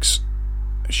he thinks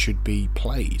should be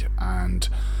played. And,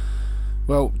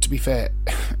 well, to be fair,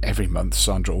 every month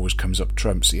Sandra always comes up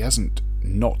trumps. He hasn't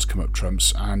not come up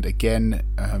trumps. And again,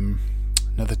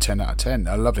 another 10 out of 10.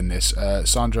 I'm loving this.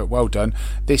 Sandra, well done.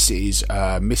 This is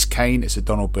Miss Kane. It's a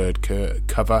Donald Byrd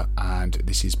cover, and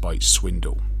this is by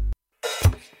Swindle.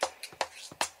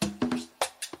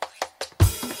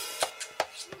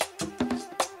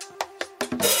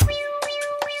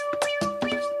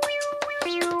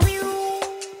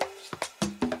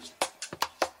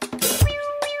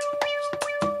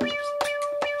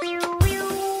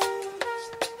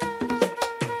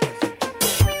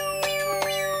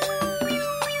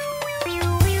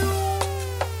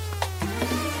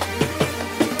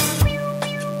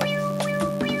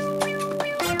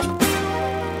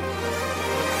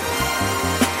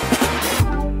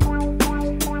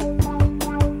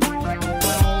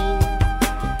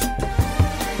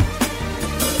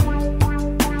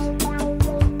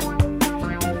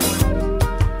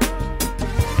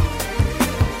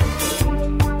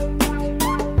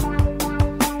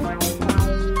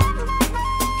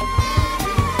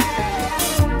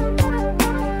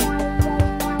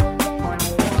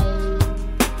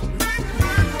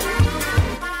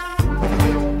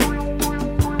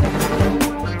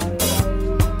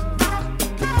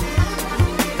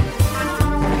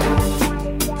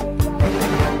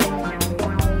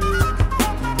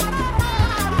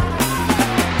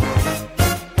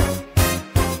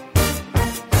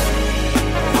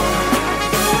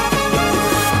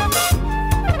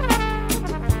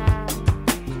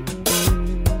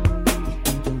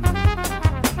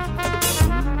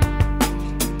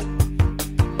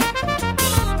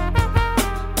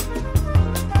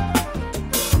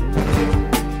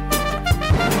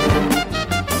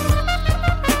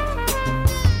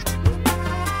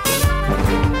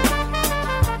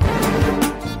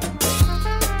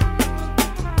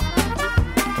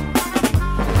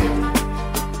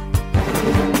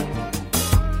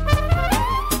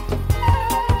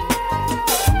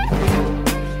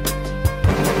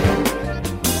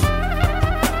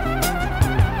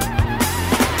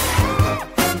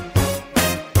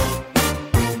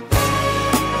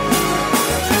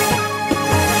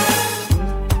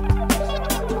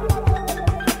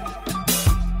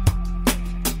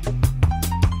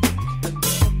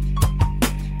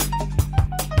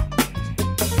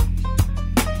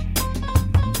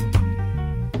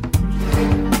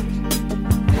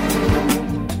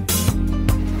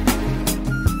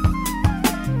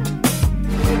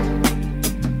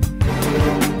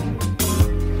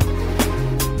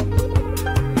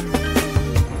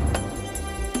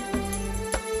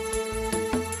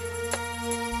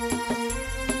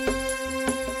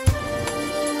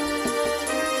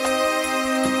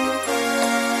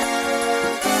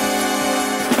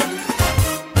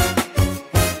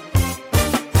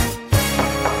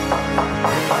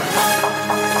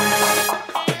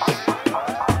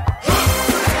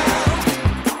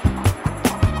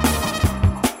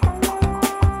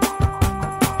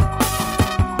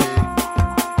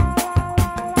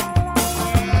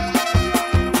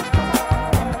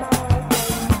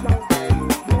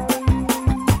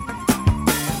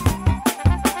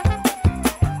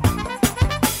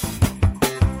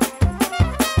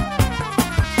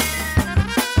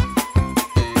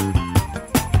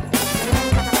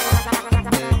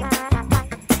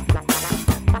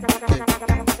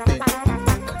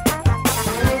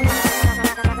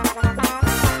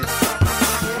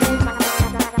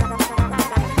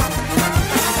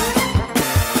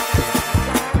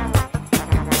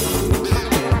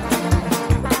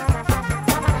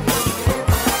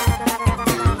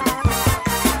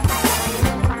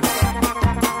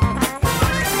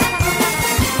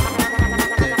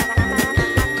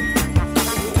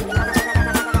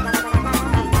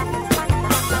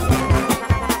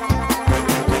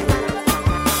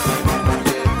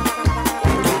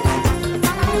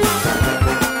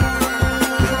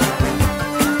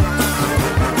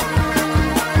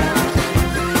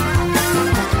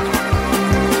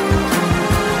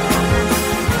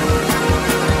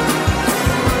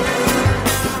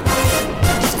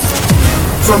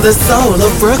 From the soul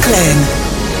of Brooklyn,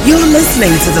 You're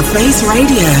listening to The Face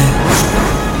Radio.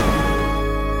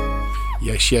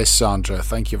 Yes, Sandra.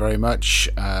 Thank you very much.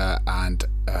 And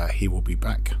he will be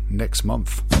back next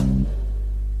month.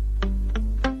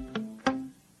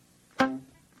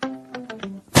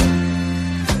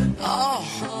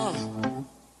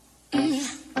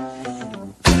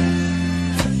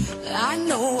 I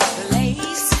know a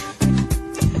place.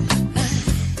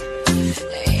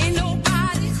 Ain't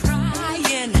nobody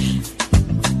crying.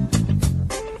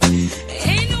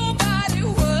 Ain't nobody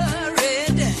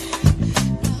worried.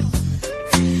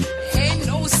 Ain't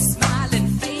no smiling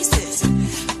faces.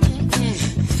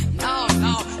 No,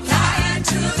 lying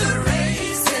to the rain.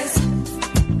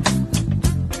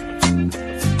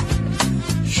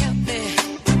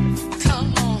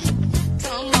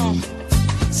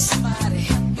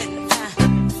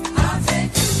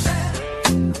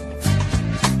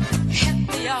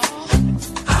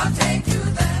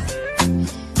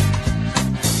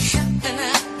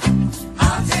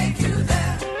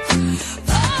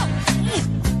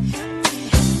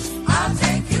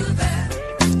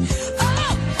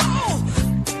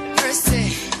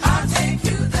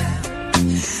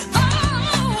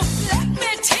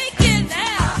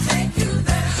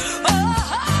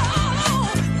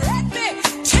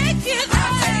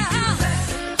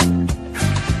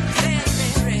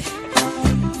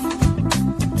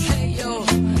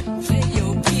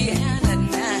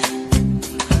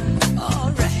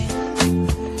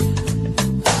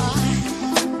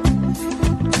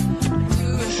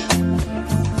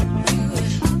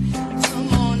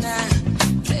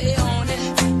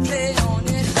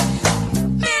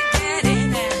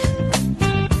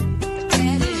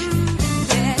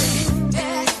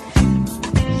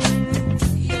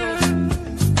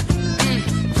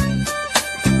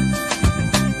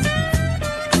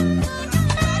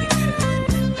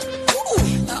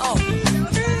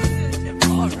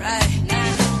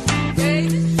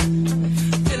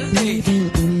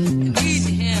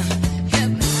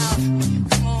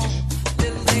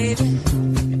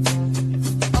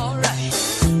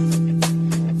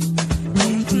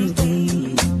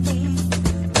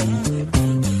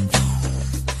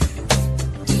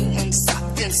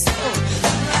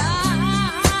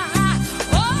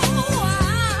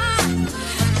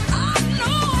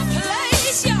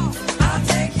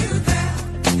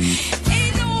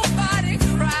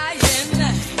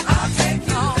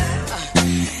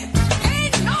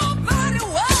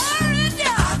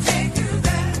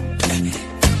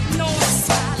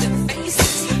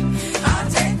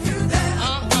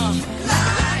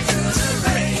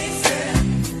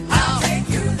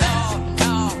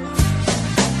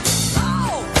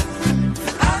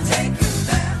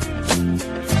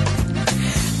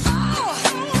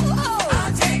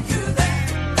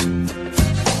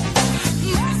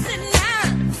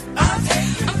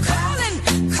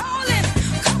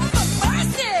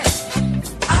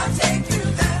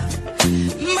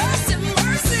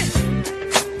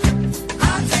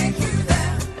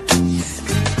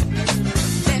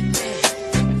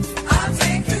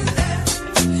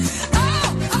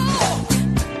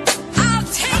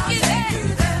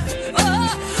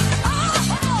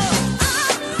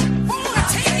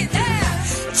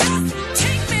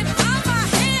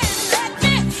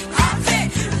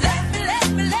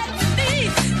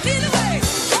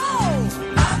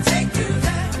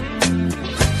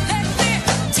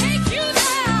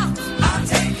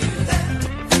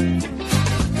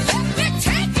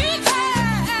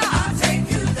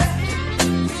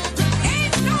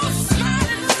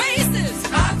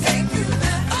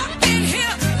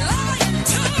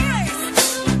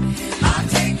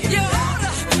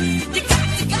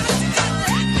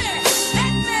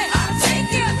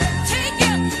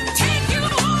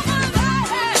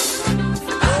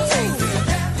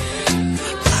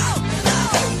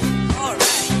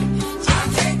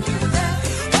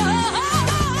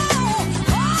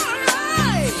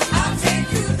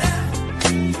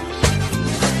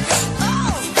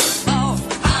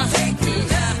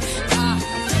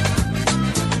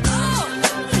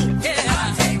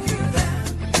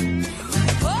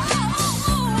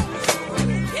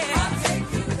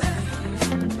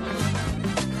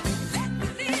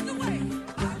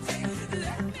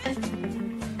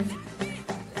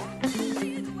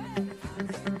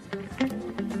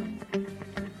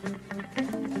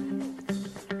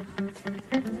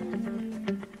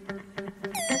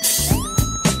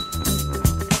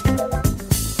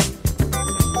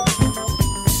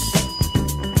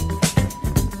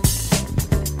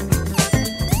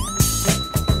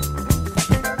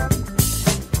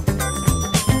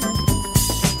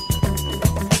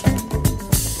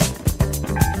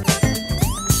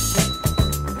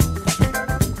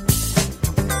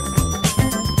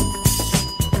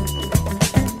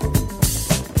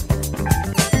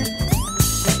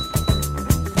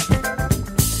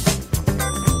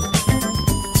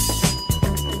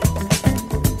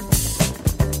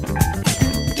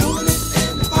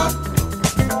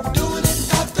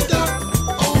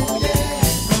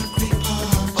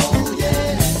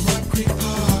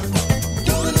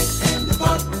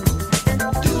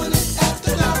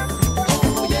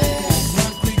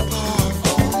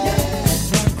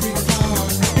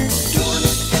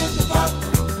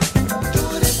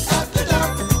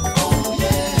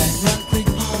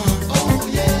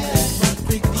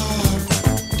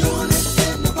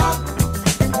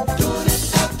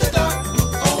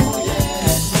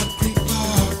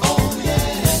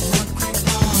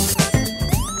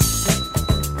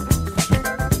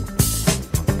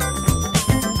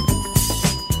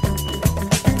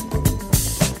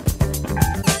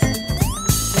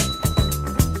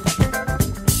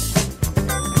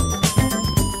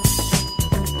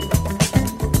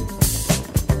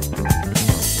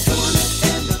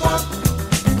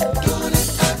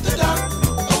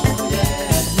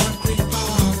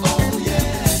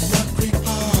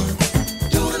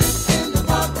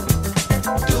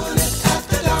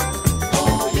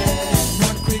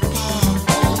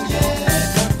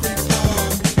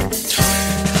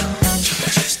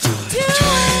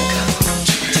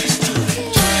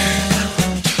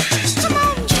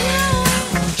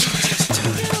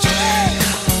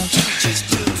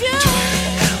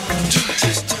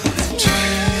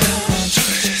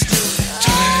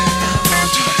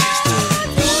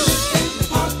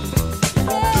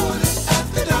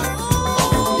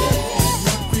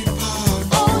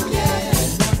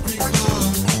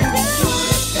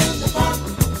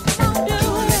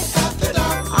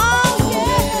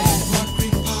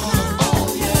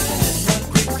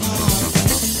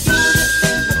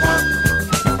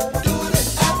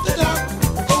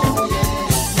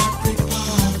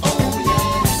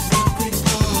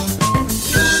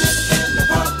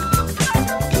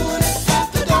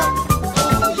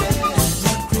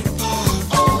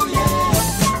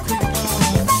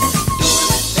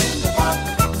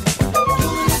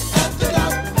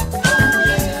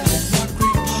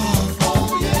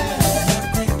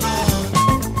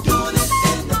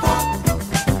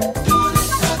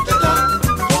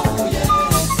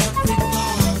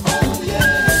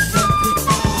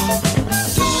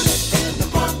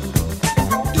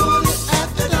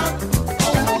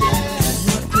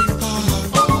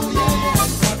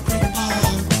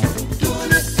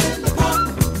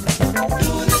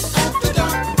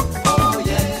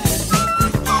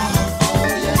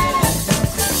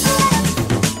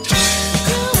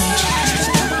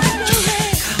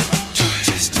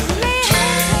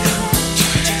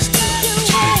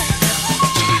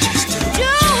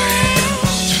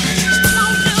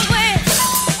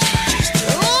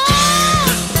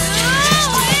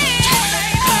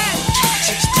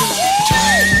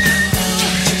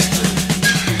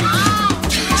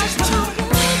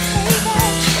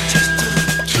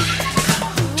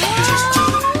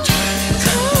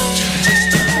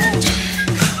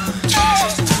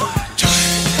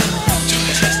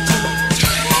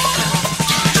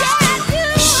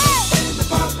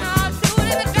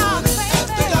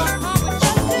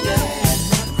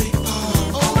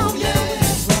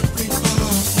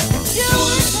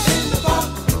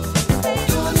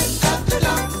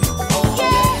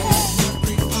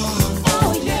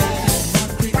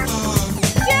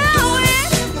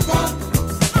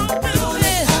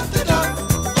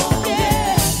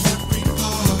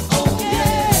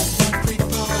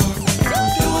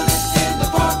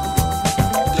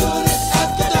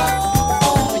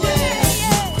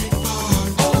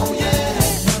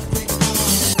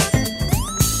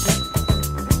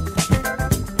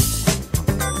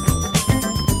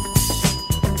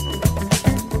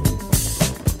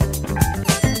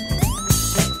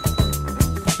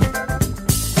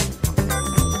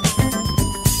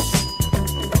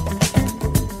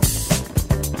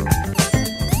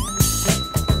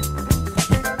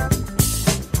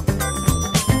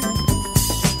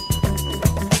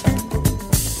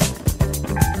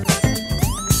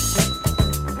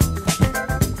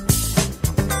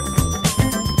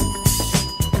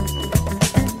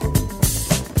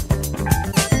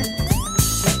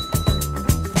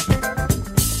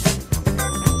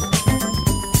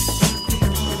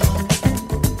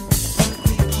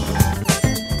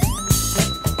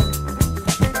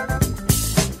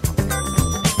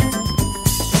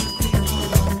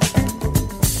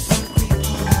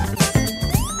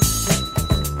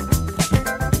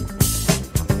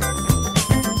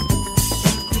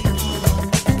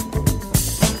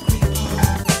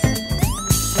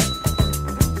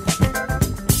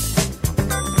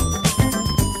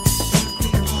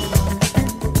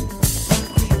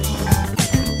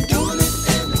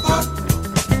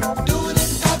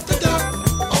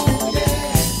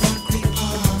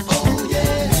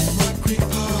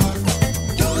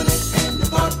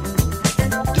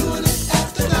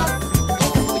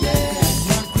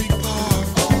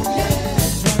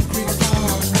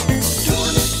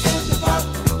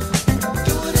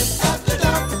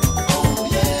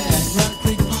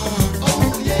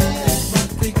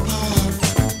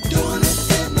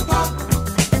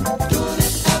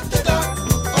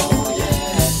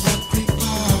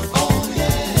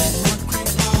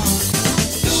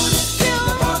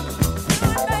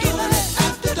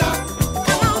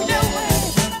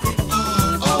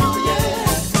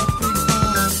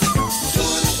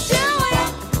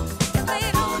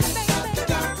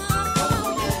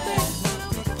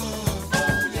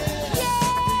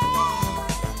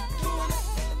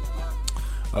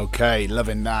 Okay,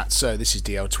 loving that. So this is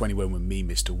DL21 with me,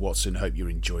 Mr. Watson. Hope you're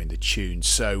enjoying the tune.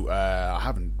 So I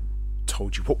haven't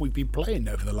told you what we've been playing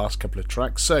over the last couple of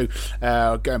tracks. So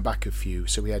going back a few,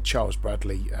 so we had Charles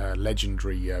Bradley,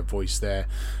 legendary voice there,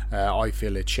 I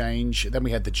Feel a Change. Then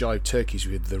we had the Jive Turkeys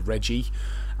with the Reggie,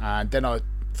 and then I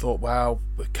thought, well,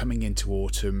 we're coming into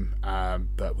autumn,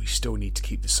 but we still need to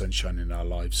keep the sunshine in our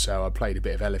lives. So I played a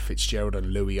bit of Ella Fitzgerald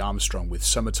and Louis Armstrong with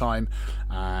Summertime,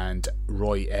 and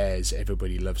Roy Ayers,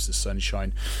 Everybody Loves the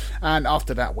Sunshine. And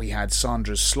after that we had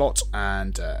Sandra's Slot,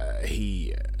 and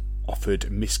he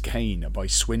offered Miss Kane by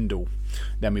Swindle.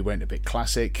 Then we went a bit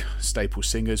classic, Staple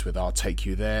Singers with I'll Take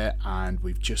You There, and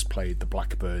we've just played the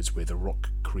Blackbirds with Rock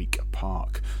Creek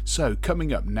Park. So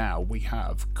coming up now, we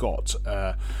have got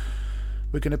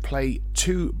we're going to play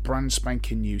two brand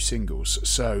spanking new singles.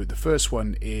 So the first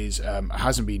one is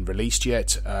hasn't been released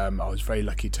yet. I was very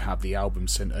lucky to have the album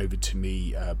sent over to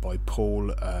me by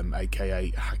Paul,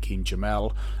 aka Hakeem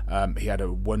Jamel. He had a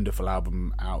wonderful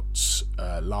album out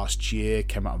last year,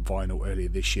 came out on vinyl earlier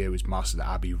this year. It was mastered at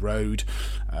Abbey Road,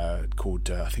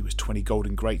 called I think it was 20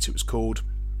 Golden Greats it was called.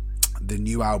 The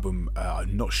new album,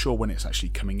 I'm not sure when it's actually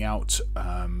coming out.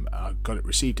 I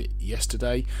received it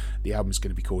yesterday. The album's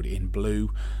going to be called In Blue.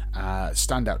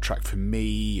 Standout track for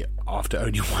me, after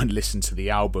only one listen to the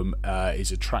album,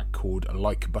 is a track called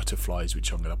Like Butterflies,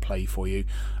 which I'm going to play for you.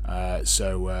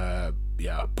 Yeah,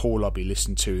 Paul, I'll be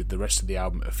listening to the rest of the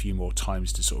album a few more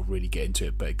times to sort of really get into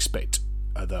it, but expect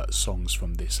other songs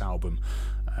from this album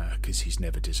because he's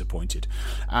never disappointed.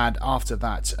 And after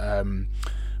that,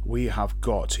 we have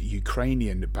got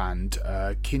Ukrainian band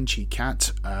Kinchi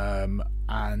Cat,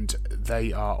 and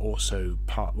they are also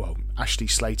Ashley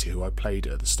Slater, who I played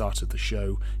at the start of the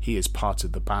show, he is part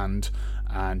of the band,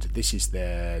 and this is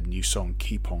their new song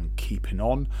Keep On Keeping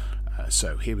On.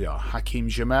 So here we are, Hakeem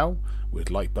Jamel with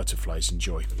Like Butterflies.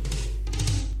 Enjoy.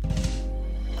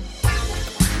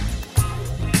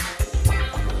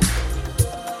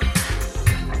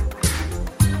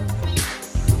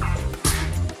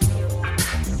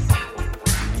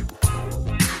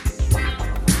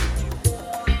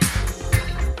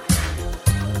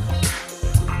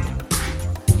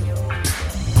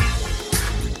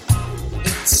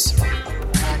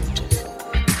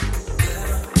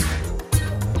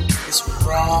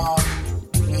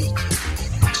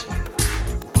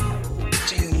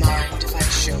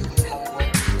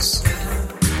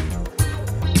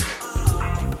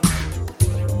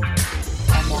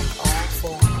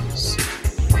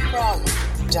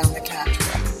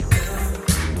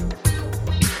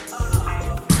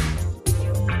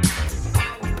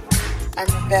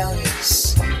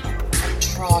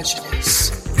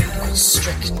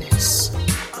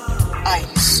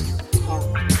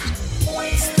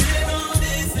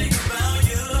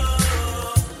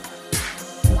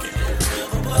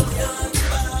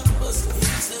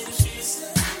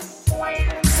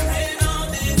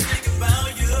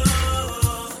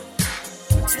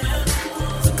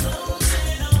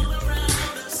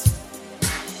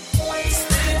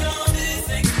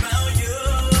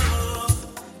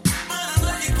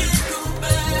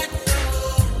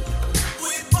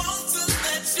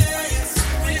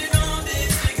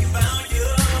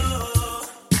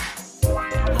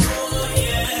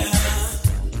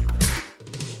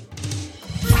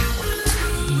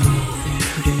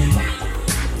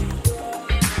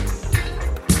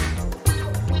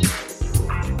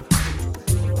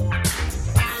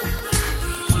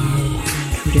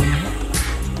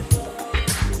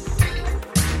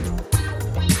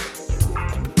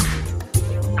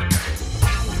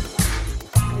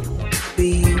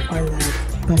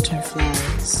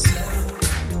 Butterflies,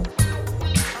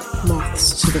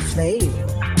 moths to the flame,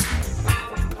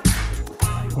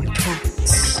 or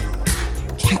cats,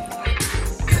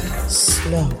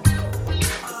 slow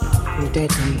and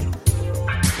deadly.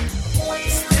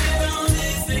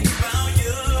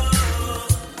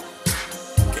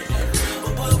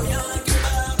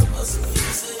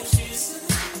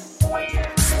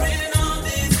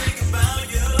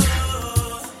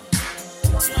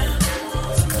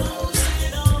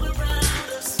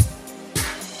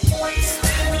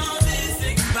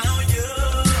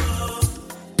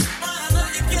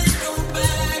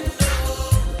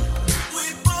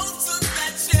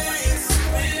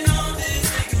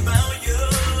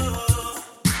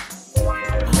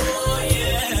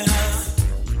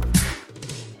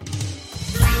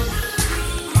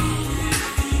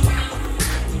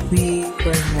 We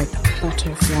were like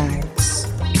butterflies.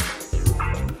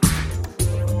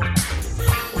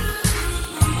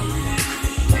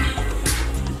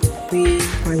 We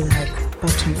were like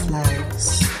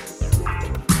butterflies.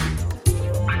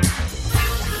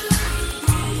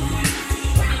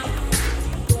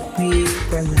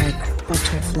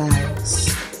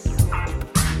 butterflies.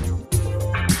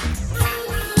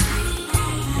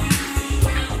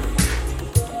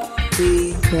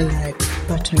 We were like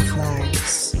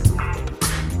butterflies.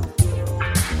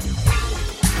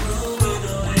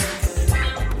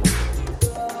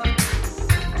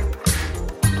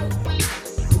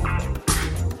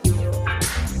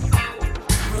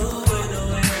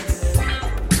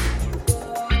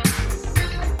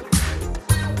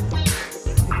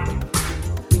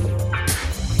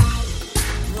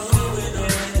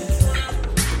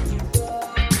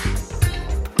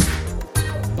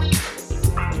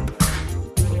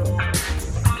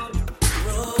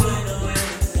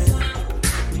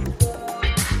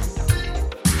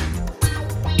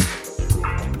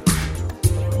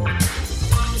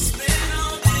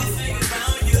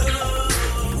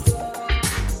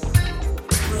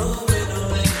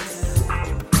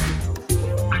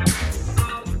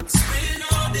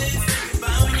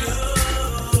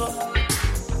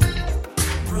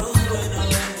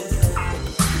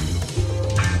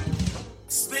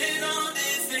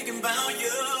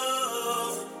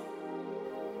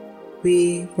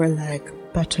 We were like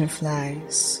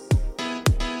butterflies.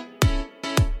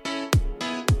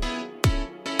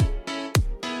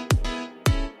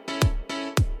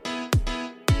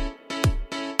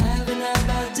 Having a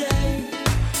bad day,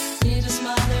 need a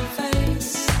smiling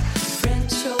face, friend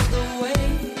to show the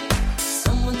way,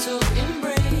 someone to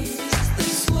embrace.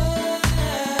 This world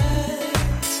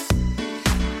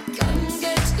can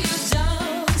get you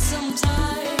down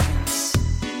sometimes.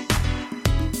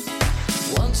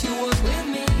 Once you work with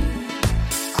me,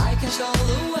 I can show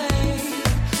the way,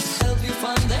 help you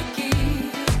find the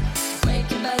key,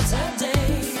 make a better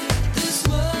day. This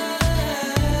world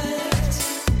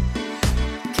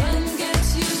can get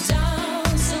you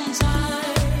down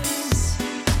sometimes.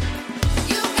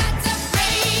 You got to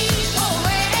break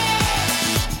away,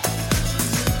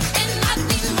 and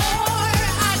nothing more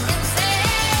I can say.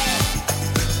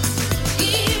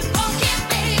 Keep on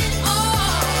keeping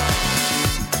on,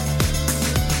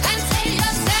 and say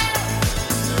yourself.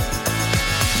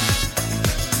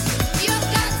 You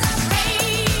got to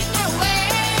break away,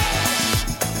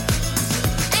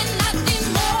 and nothing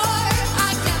more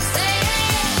I can say.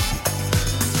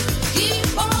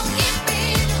 Keep on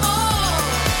keeping on,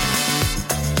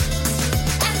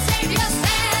 and save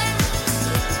yourself.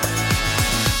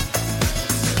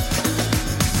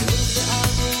 Move the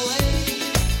other way,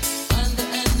 find the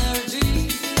energy.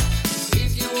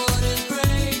 If you want it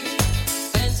great,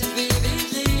 fancy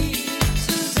vividly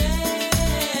today.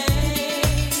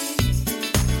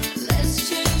 Let's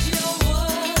change your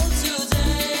world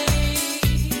today.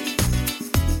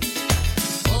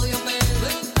 All your pain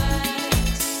will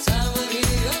pass, time will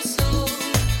heal your soul.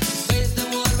 Face the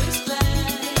worries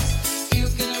blessed, you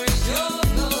can reach your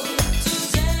goal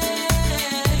today.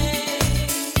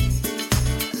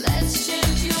 Let's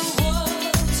change your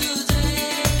world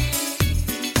today.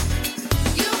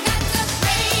 You got to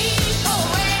break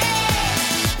away,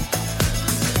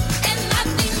 and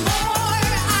nothing more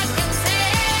I can say.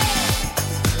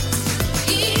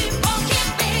 Keep on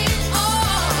keeping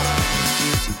on,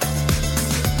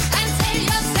 and save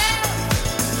yourself.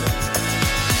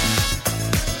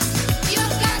 You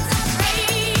got to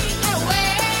break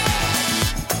away,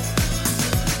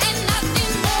 and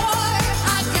nothing more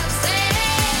I can say.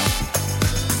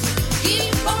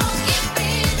 Keep on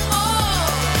keeping on,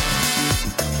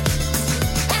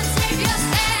 and save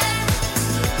yourself.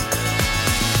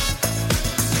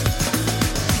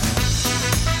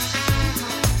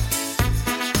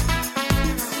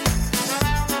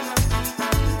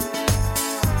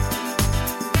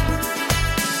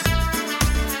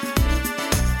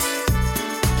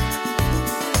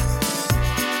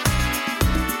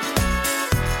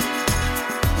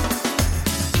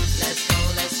 Let's go,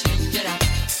 let's change it up.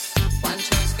 One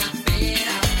choice could be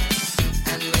enough,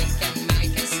 and we can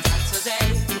make a start today.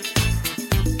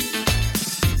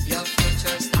 Your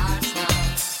future starts now.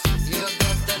 You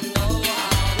got the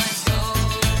know-how. Let's go,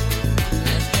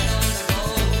 let's get on the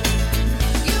road.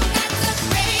 You got to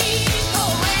break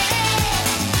away,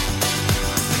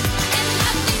 and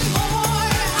nothing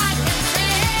more I can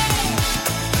say.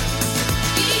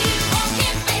 Keep on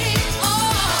keeping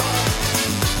on,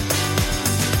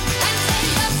 and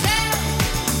save yourself.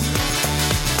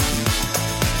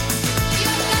 You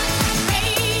got to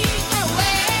break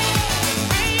away,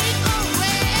 and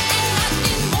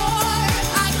nothing more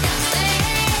I can say.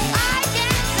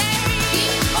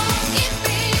 Keep on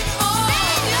keeping on,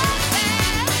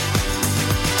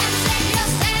 and save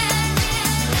yourself.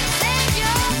 Save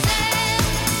yourself.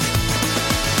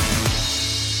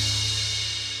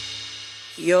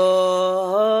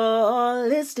 You're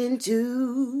listening listening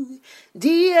to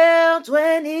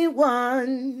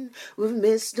DL21 with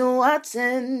Mr.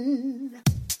 Watson.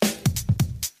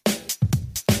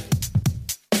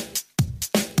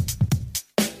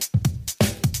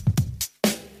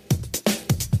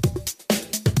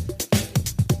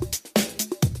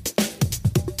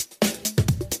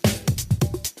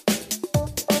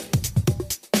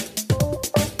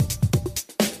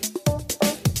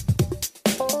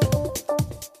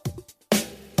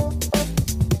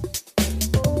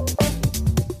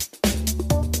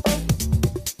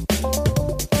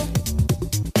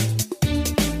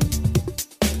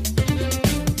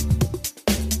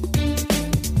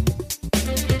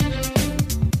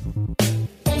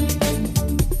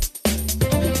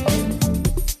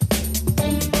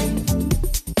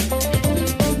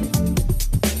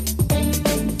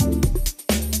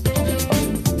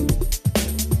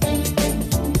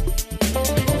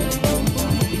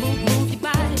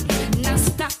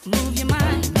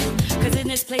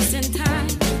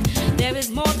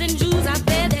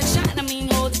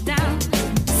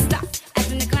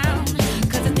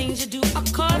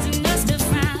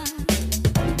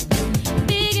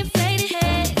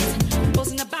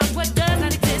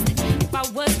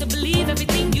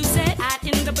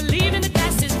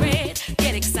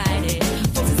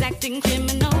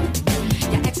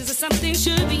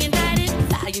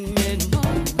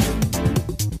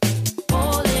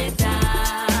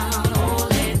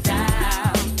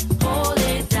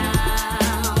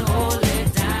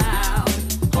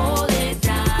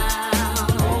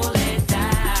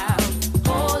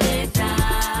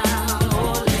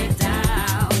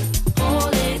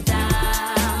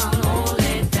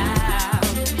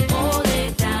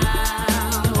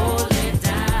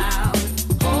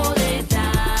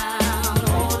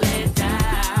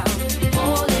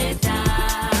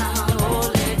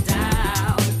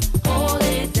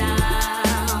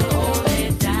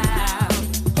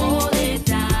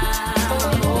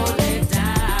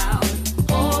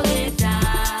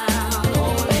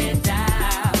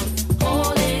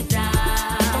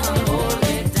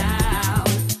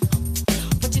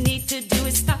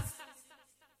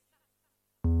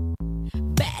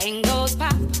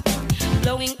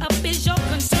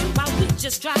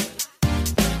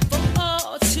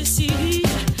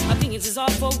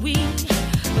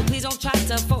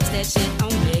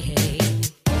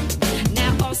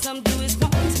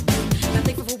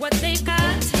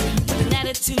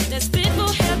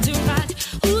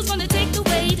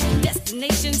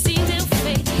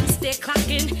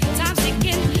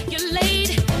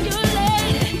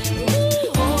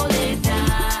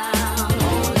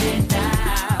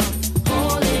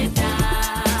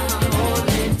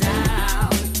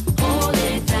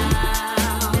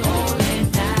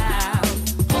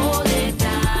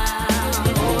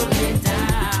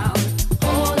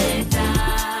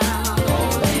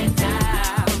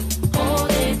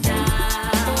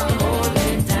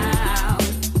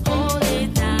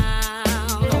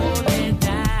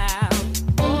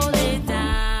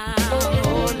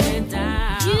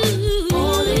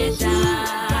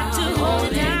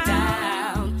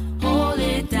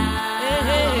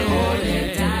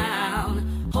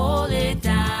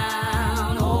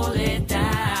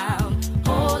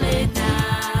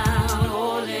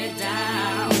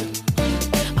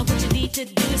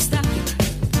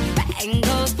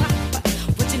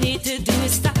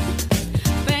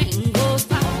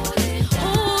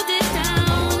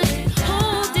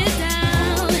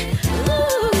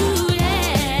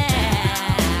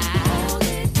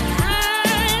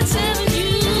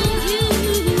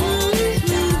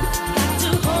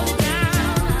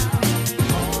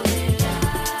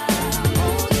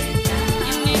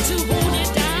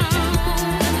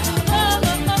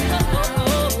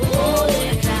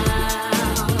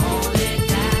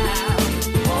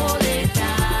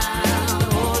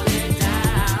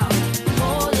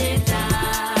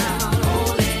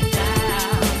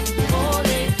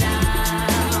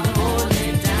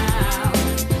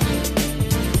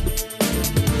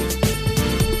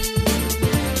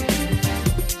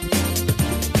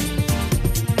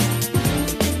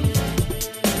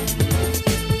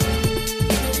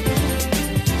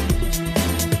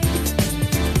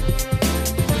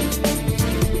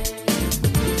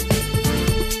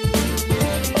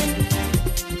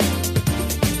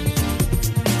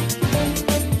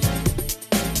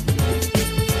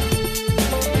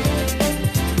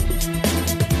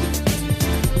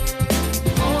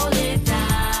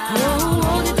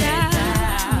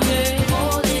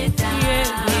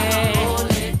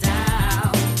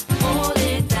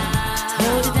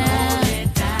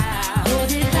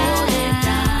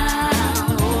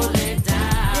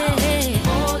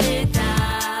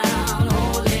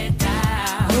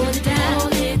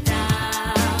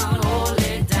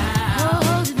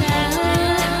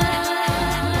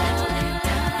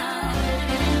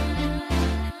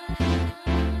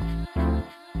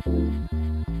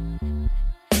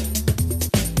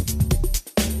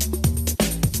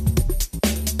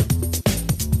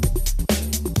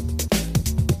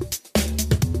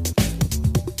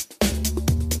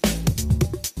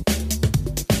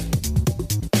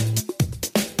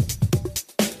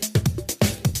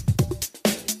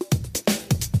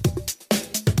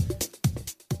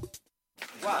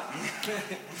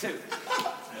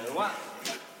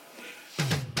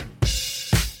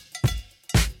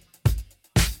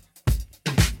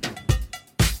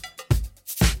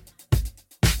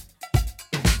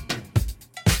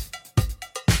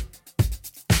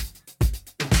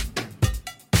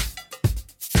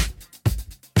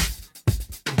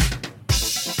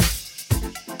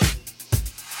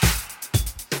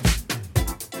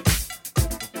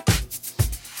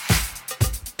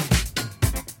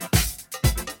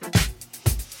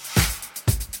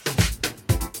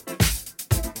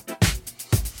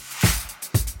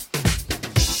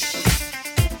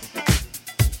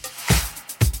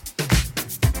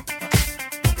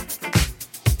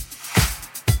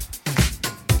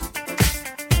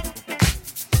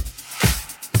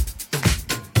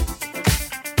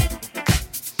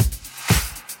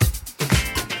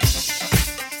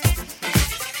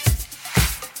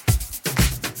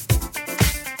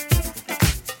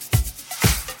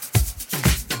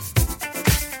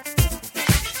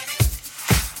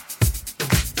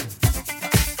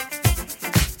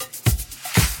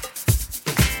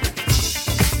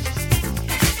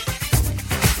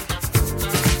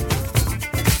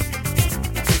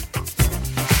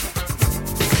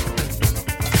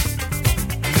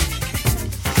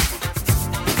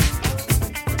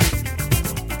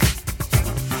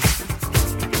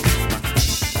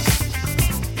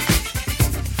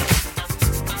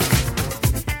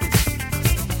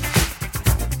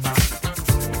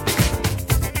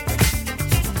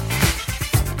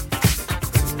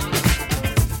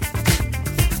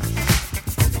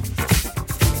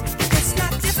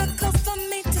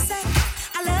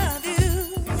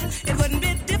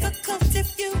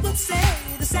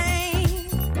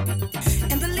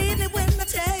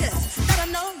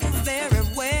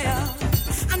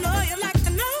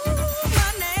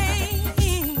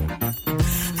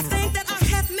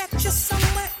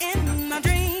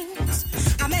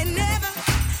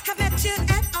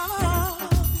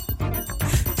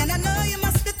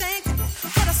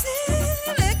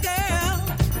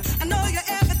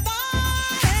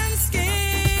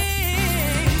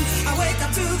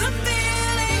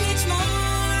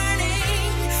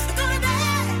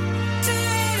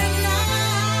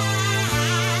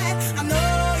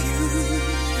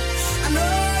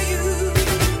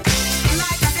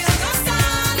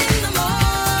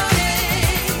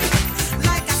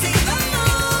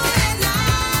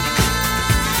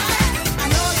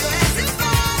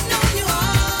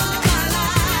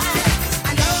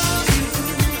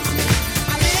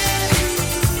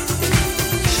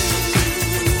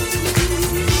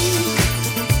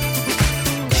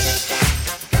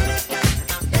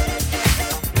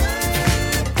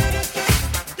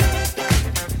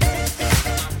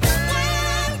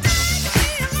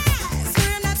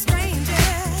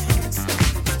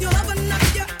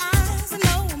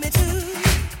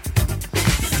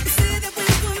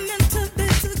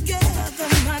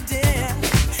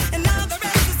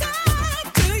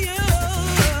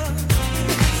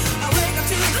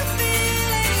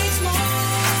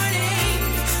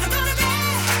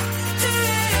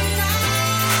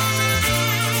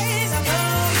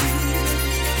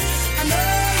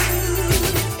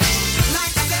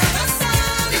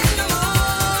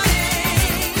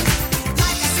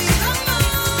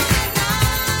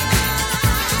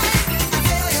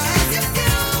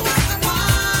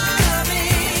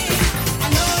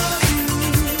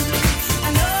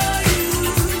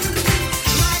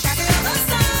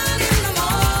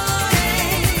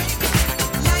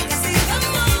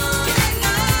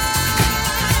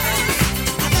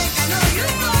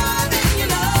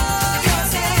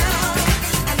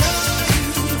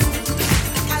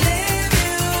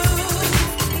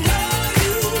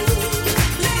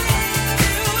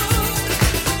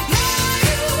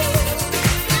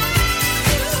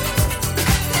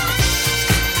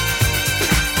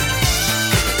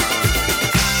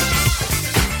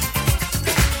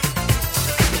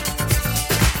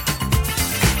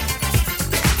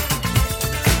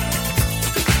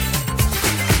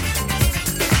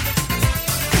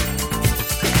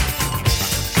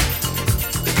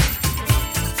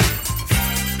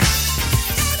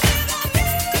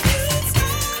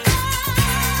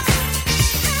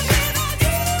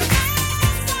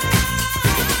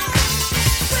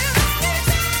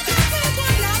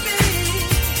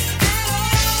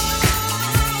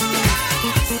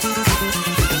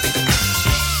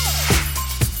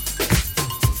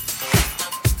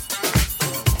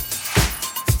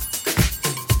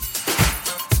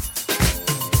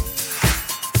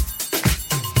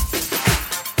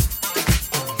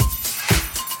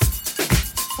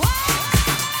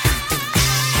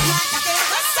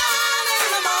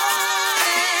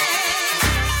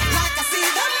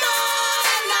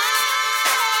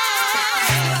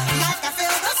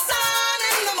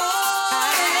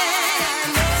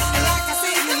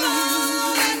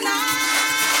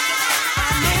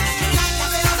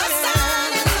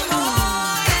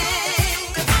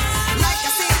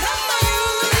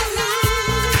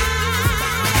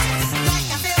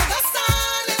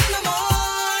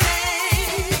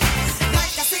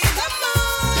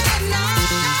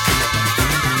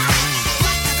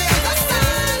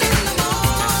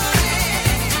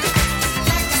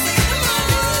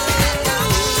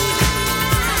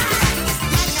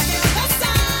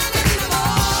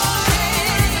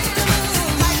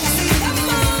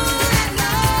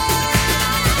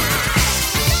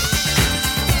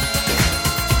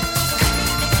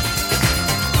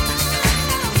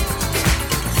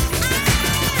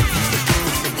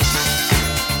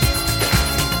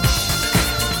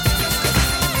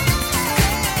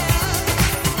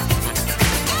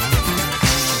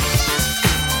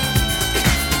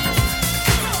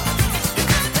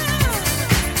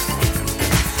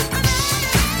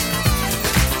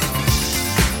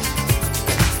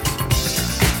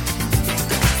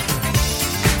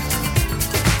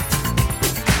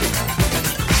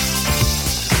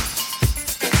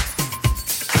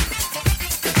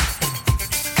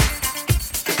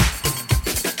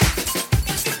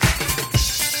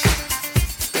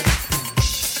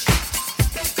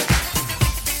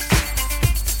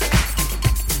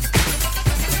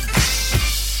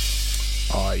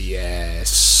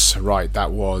 Right,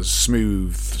 that was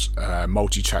Smooth's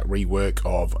multi-track rework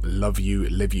of Love You,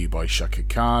 Live You by Shaka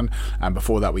Khan, and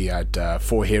before that we had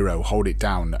For Hero, Hold It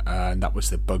Down, and that was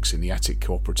the Bugs in the Attic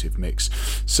cooperative mix.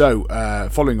 So,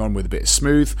 following on with a bit of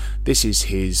Smooth, this is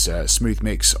his Smooth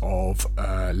mix of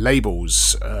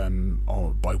Labels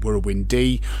by Whirlwind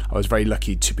D. I was very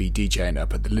lucky to be DJing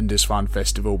up at the Lindisfarne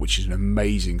Festival, which is an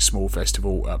amazing small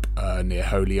festival up near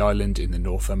Holy Island in the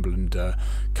Northumberland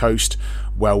coast.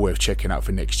 Well worth checking out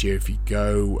for next year if you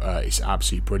go. It's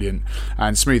absolutely brilliant.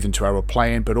 And Smooth and Terrell were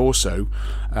playing, but also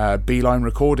Beeline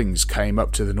Recordings came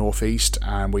up to the northeast,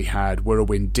 and we had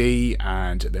Whirlwind D,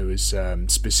 and there was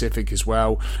Specific as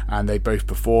well, and they both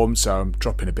performed. So I'm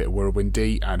dropping a bit of Whirlwind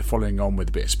D and following on with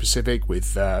a bit of Specific with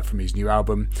from his new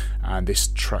album. And this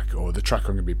track, or the track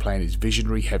I'm going to be playing, is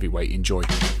Visionary Heavyweight. Enjoy.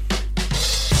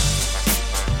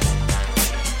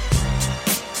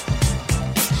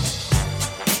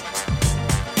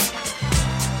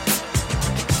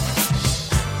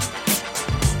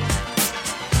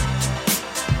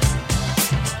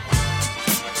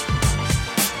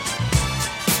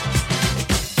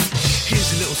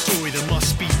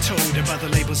 The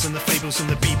labels and the fables and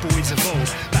the b-boys of old.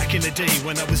 Back in the day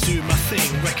when I was doing my thing,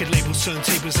 record labels,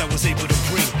 turntables I was able to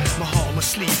bring. My heart on my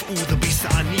sleeve, all the beats that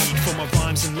I need. For my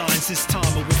rhymes and lines this time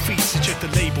I will feast. So check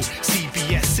the label,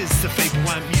 CBS is the fable.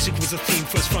 And music was a theme,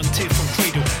 first frontier from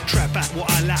cradle. Trap back what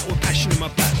I lack with passion in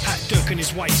my backpack. Dirk and his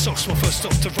white socks, my first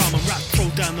stop to rhyme and rap. Throw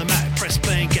down the mat, press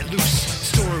play and get loose.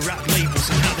 Story rap labels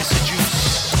and how they seduce.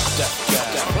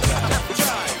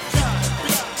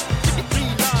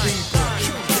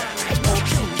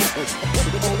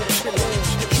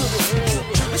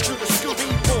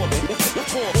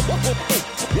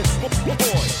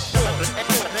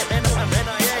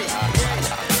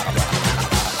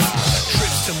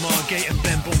 Trips to Margate and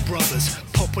Benbon Brothers.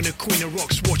 Pop when the Queen of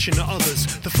Rock's watching the others.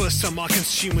 The first time I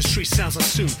consumed was street sounds I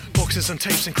soon. Boxes and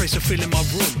tapes and crates are filling my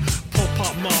room.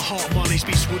 Pop up my heart, Marley's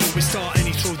beats would always start.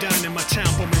 Any throw down in my town,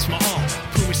 bomb is my art.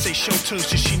 Puma say show toes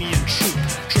to Sheeny and Troop.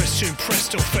 Dressed to impress,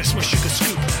 don't fess my sugar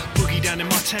scoop. Boogie down in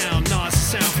my town, Nas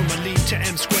the sound from a lean to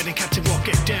M squared and Captain Rock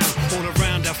get down. All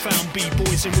around I found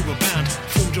B-boys and we were bound.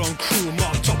 Formed on crew,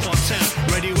 marked top our town.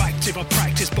 Radioactive I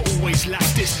practice but always lack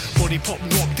this. Body pop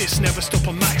rock this, never stop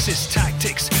on maxis.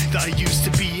 Tactics that I used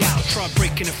to be out. Try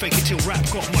breaking and fake it till rap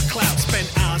got my clout. Spent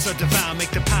hours I devour,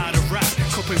 make the power to rap.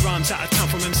 Copy rhymes out of time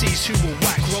from MCs who will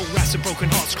whack. Roll rats and broken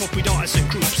hearts, copied artists and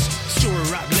groups. Story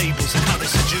rap labels and how they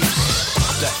seduce.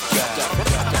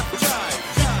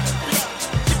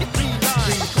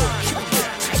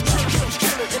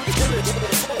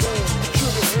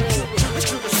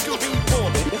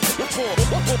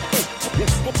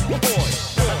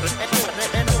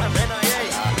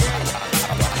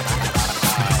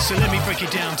 So let me break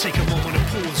it down, take a moment of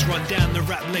pause. Run down the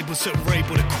rap labels that were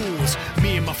able to cause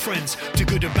me and my friends to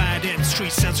good or bad end.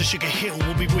 Street sounds of Sugar Hill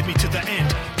will be with me to the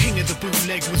end. King of the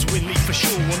bootleg was Winley for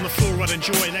sure. On the floor I'd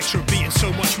enjoy an extra beat and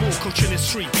so much more. Culture in the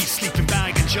street, beat, sleeping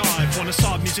bag and jive. Wanna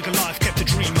start music alive, kept the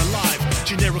dream alive.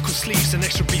 Generical sleeves, an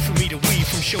extra beat for me to weave.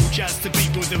 From show jazz to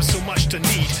b-boy, there was so much to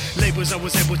need. Labels I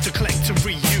was able to collect and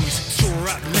reuse. Saw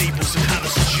rap labels and how to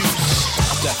seduce.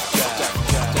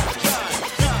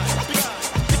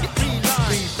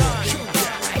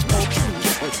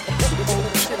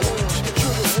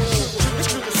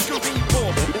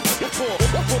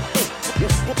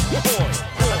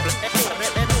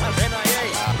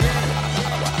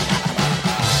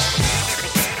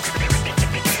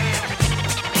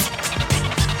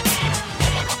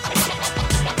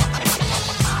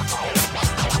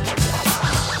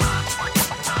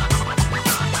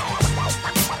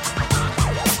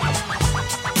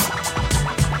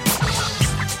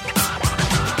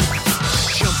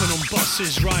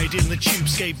 Riding the tube,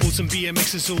 skateboards and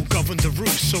BMXs all govern the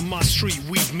routes. On my street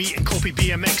we'd meet and copy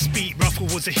BMX beat. Ruffle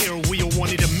was a hero we all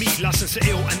wanted to meet. License to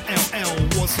ill and LL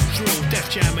was the thrill. Def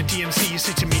Jam and DMC used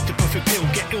to meet the perfect pill.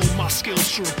 Get ill, my skills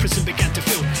through a prison began to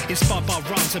fill. Inspired by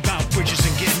rhymes about bridges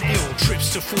and getting ill.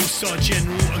 Trips to 4-star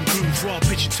general and groove. Raw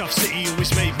pitch and tough city always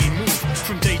made me move.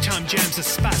 From daytime jams and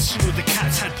spats. Two of the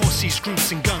cats had posses,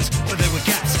 groups and guns, but they were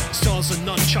gats. Stars and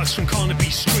nunchucks from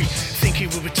Carnaby Street. Thinking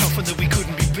we were tougher than we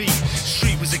couldn't be beat.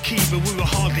 Street was a key, but we were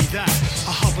hardly that.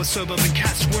 A hub of suburban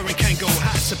cats wearing Kango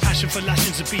hats. A passion for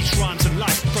lashings of beats, rhymes and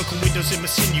life. Broken windows in my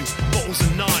sinew, bottles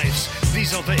and knives.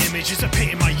 These are the images that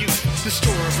paint in my youth. The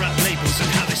story of rap labels and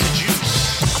how they seduce.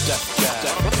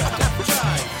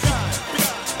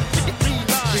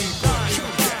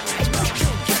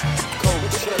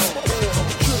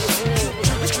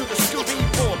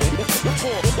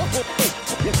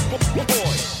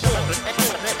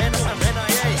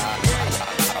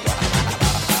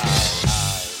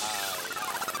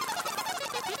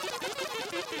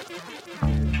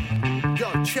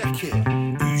 check it.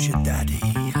 Who's your daddy?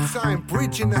 Sign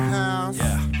Bridge in the house.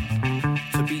 Yeah.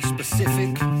 To be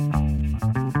specific,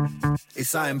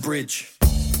 it's Iron Bridge.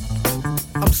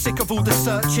 I'm sick of all the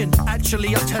searching.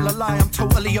 Actually, I tell a lie, I'm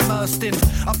totally immersed in.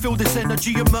 I feel this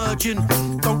energy emerging.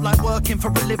 Don't like working for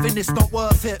a living, it's not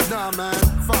worth it. Nah, man,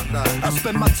 fuck that. I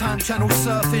spend my time channel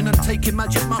surfing and taking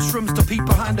magic mushrooms to peep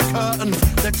behind the curtain.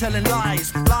 They're telling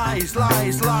lies, lies,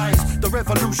 lies, lies. The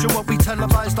revolution won't be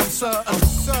televised, I'm certain.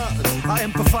 I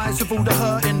empathise with all the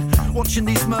hurting. Watching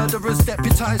these murderers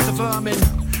deputise the vermin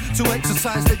to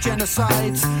exercise their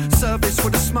genocides. Service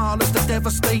with a smile as they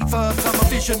devastate verbs. I'm a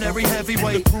visionary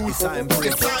heavyweight. It's Iron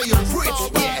Bridge. It's Iron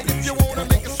Bridge, yeah. If you wanna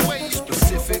make a sway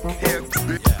specific, here's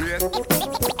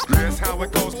how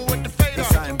it goes with the fader.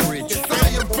 It's Iron Bridge. It's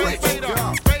Iron Bridge.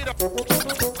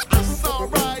 It's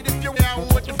alright if you're down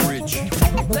with the bridge.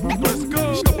 Let's go.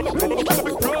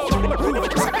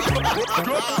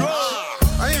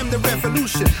 I am the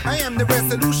revolution. I am the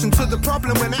resolution to the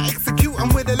problem. When I execute, I'm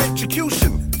with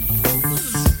electrocution.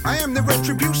 I am the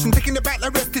retribution, taking it back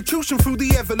like restitution through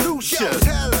the evolution. Yo,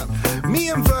 tell 'em. Me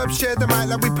and Verb share the mic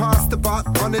like we pass the buck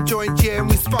on a joint, yeah, and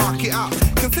we spark it up.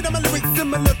 Consider my lyrics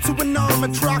similar to an armor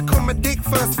track on my dick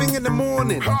first thing in the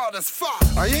morning. Hard as fuck.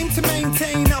 I aim to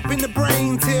maintain up in the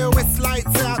brain till it's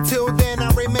lights out. Till then I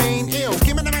remain ill.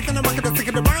 Give me the mic and the rock and the stick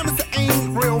of the rhymes that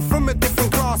ain't real. From a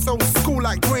different class, old school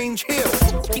like Grange Hill.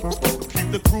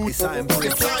 The crew, it's Iron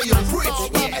Bridge. It's Iron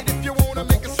Bridge, yeah. If you wanna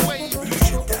make a sway.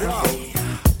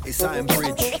 It's Iron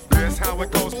Bridge. That's how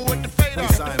it goes with the fader.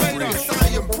 It's Iron Bridge. It's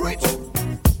Iron Bridge.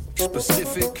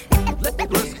 Specific.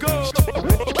 Let's go.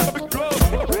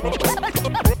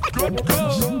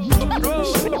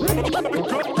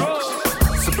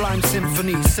 Sublime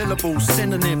symphony, syllables,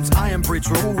 synonyms. Iron Bridge,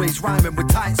 we're always rhyming with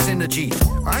tight synergy.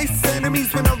 Ice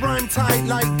enemies when I rhyme tight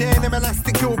like denim.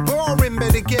 Elastic, you're boring,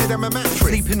 better get them a mattress.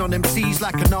 Sleeping on MCs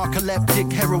like a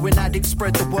narcoleptic. Heroin addict,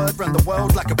 spread the word round the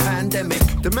world like a pandemic.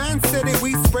 The man said it,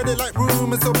 we spread it like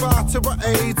rumors or barter or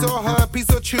AIDS or herpes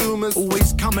or tumors.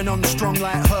 Always coming on strong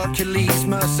like Hercules,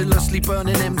 mercilessly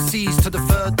burning MCs to the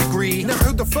third degree. Now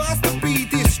who the first to be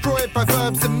destroyed by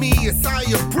verbs and me? It's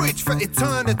Iron Bridge for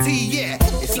eternity, yeah.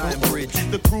 It's Iron Bridge.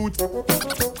 The crew.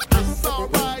 It's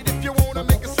alright if you wanna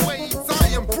make a sway. It's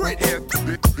Iron Bridge.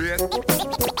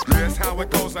 That's how it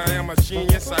goes. I am a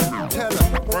genius. I tell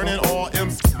her. Burning all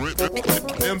MCs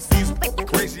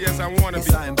crazy as I wanna it's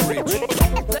be. Iron Bridge.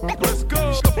 Let's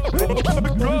go.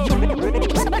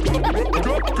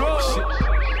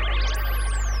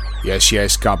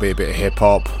 Yes, gotta be a bit of hip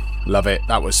hop. Love it.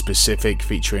 That was Specific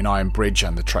featuring Iron Bridge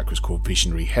and the track was called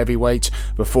Visionary Heavyweight.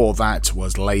 Before that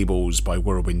was Labels by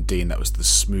Whirlwind D and that was the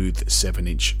smooth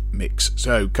 7-inch mix.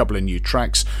 So a couple of new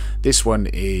tracks. This one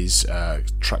is a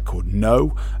track called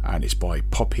No and it's by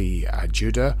Poppy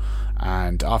Judah.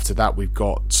 And after that we've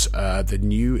got the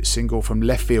new single from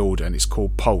Left Field and it's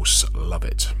called Pulse. Love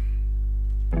it.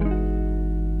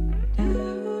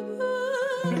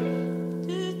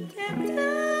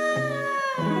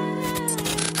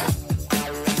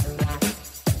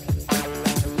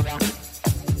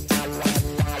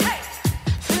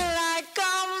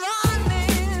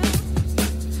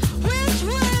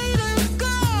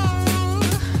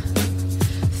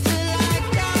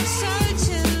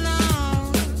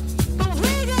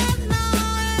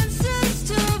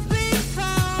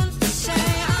 Say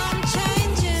I'm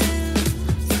changing.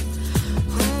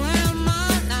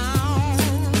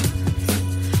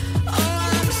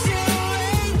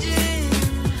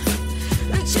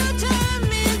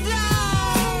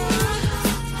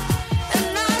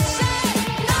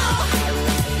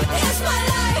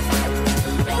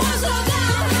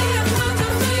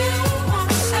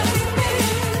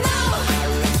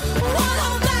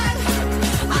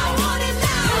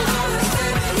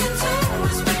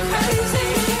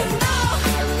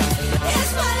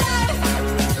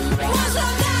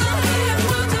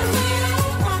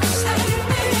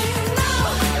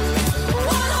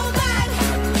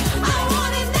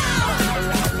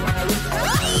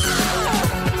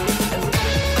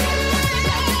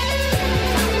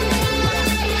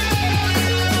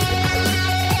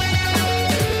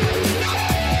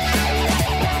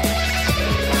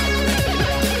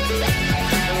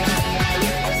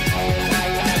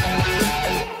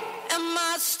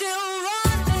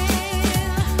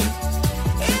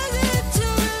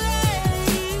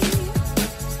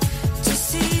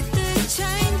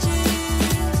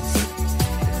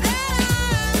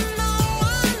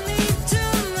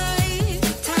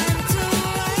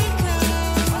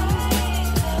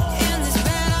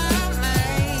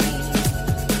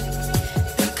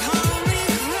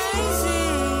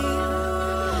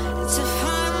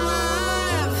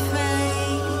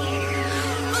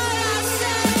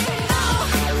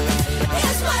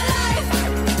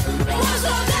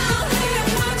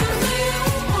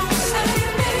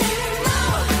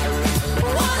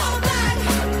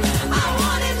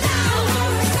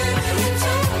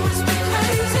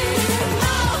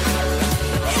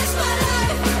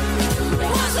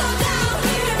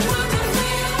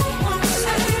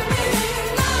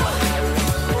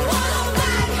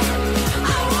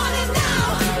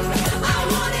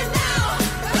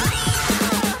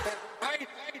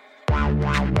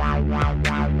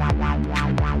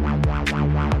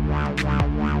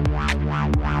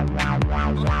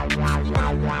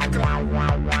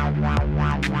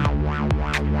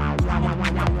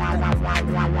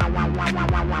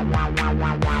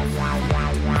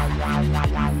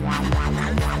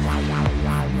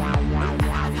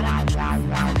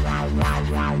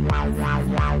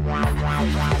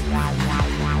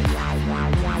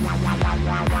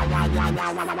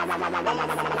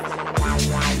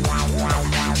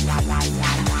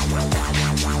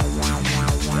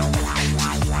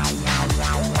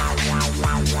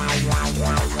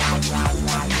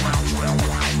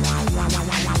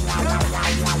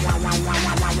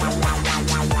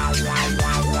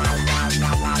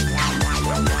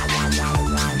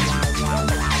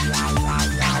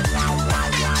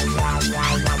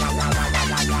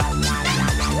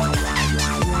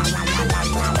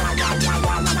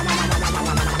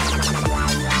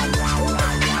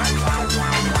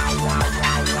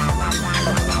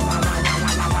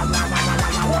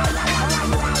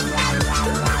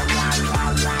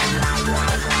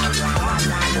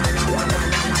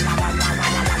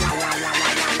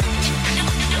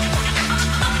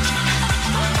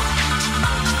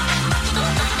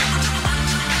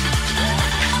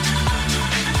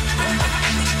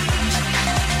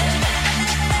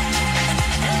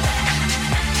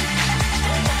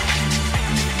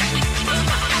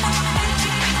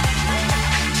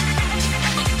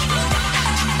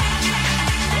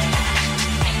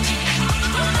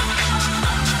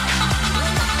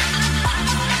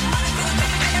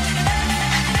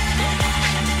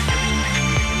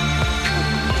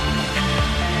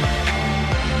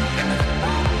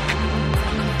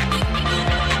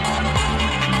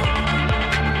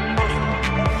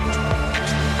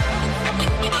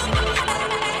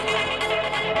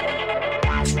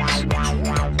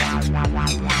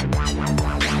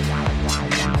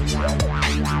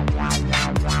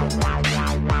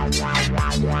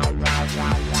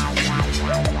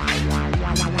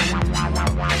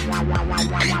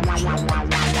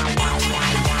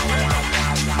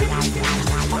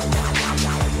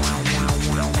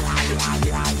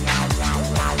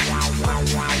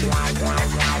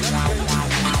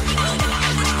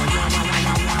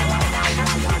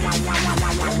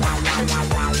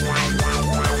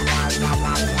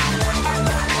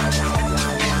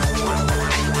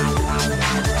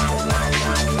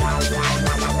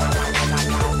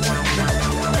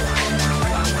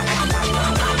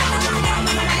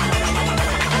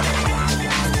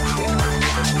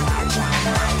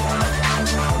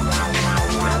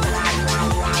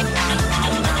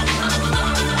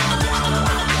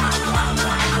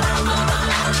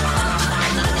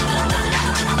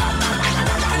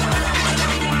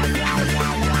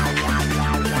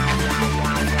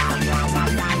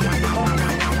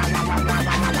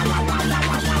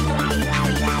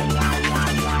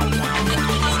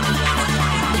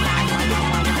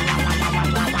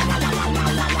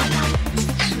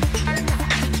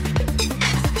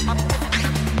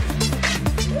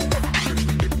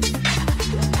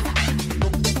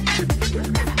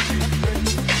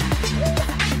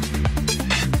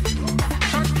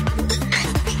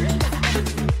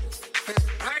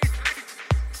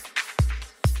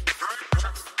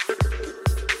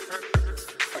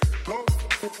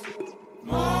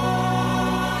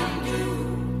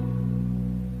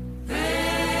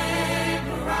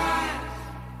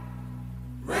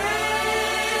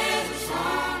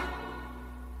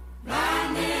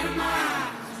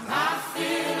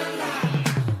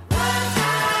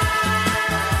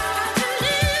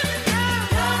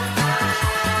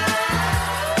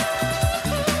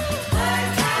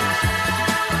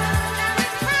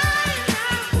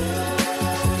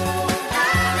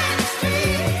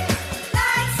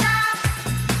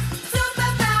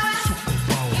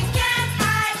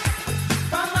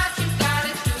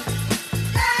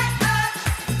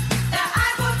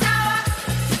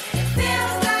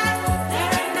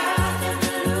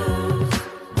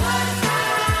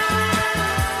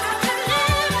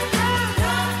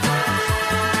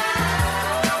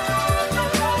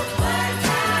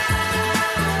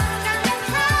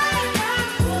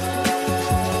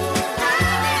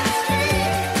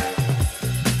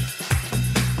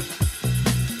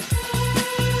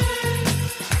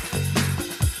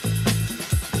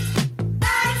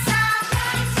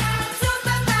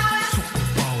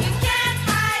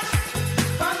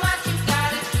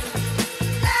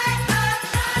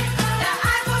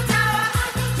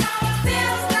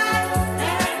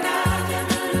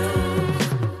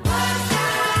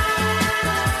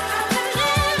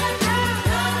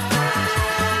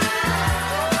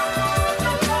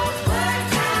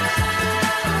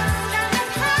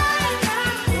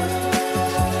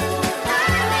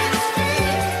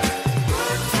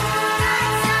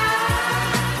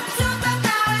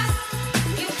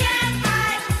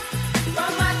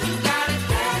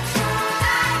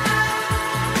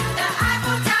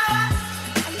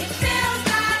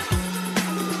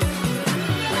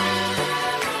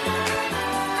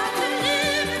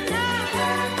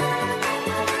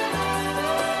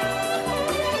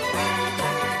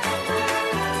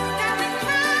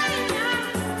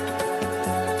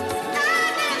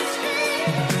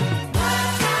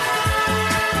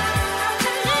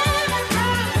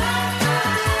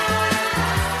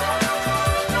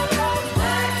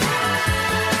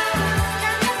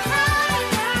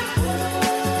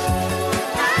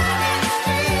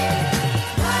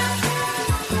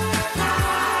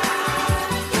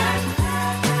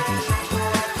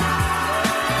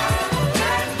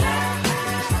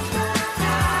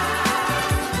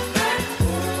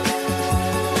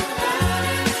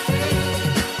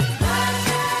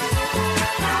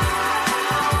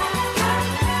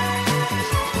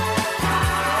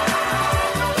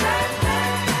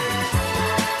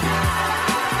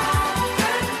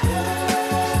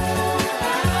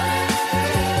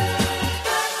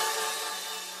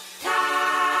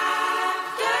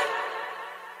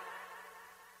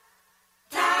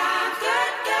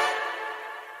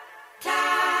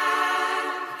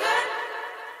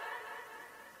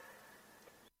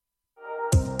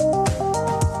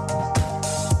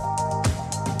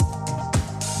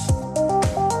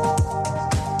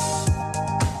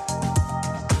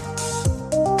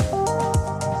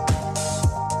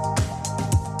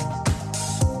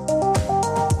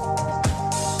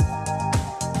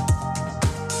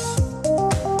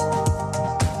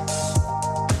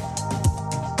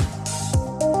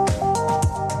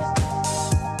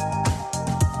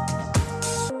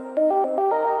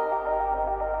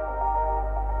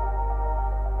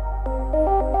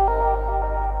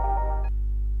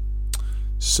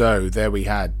 So there we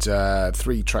had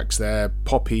 3 tracks there.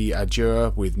 Poppy Azure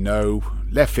with No,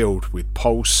 Left Field with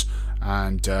Pulse,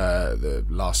 and the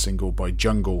last single by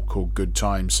Jungle called Good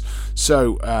Times.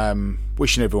 So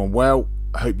wishing everyone well.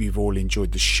 I hope you've all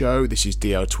enjoyed the show. This is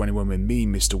DL21 with me,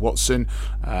 Mr. Watson.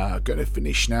 Going to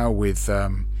finish now with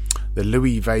the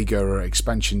Louis Vega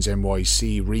Expansions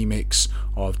NYC remix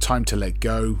of Time to Let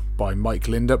Go by Mike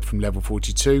Lindup from Level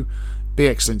 42. Be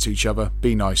excellent to each other.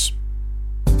 Be nice.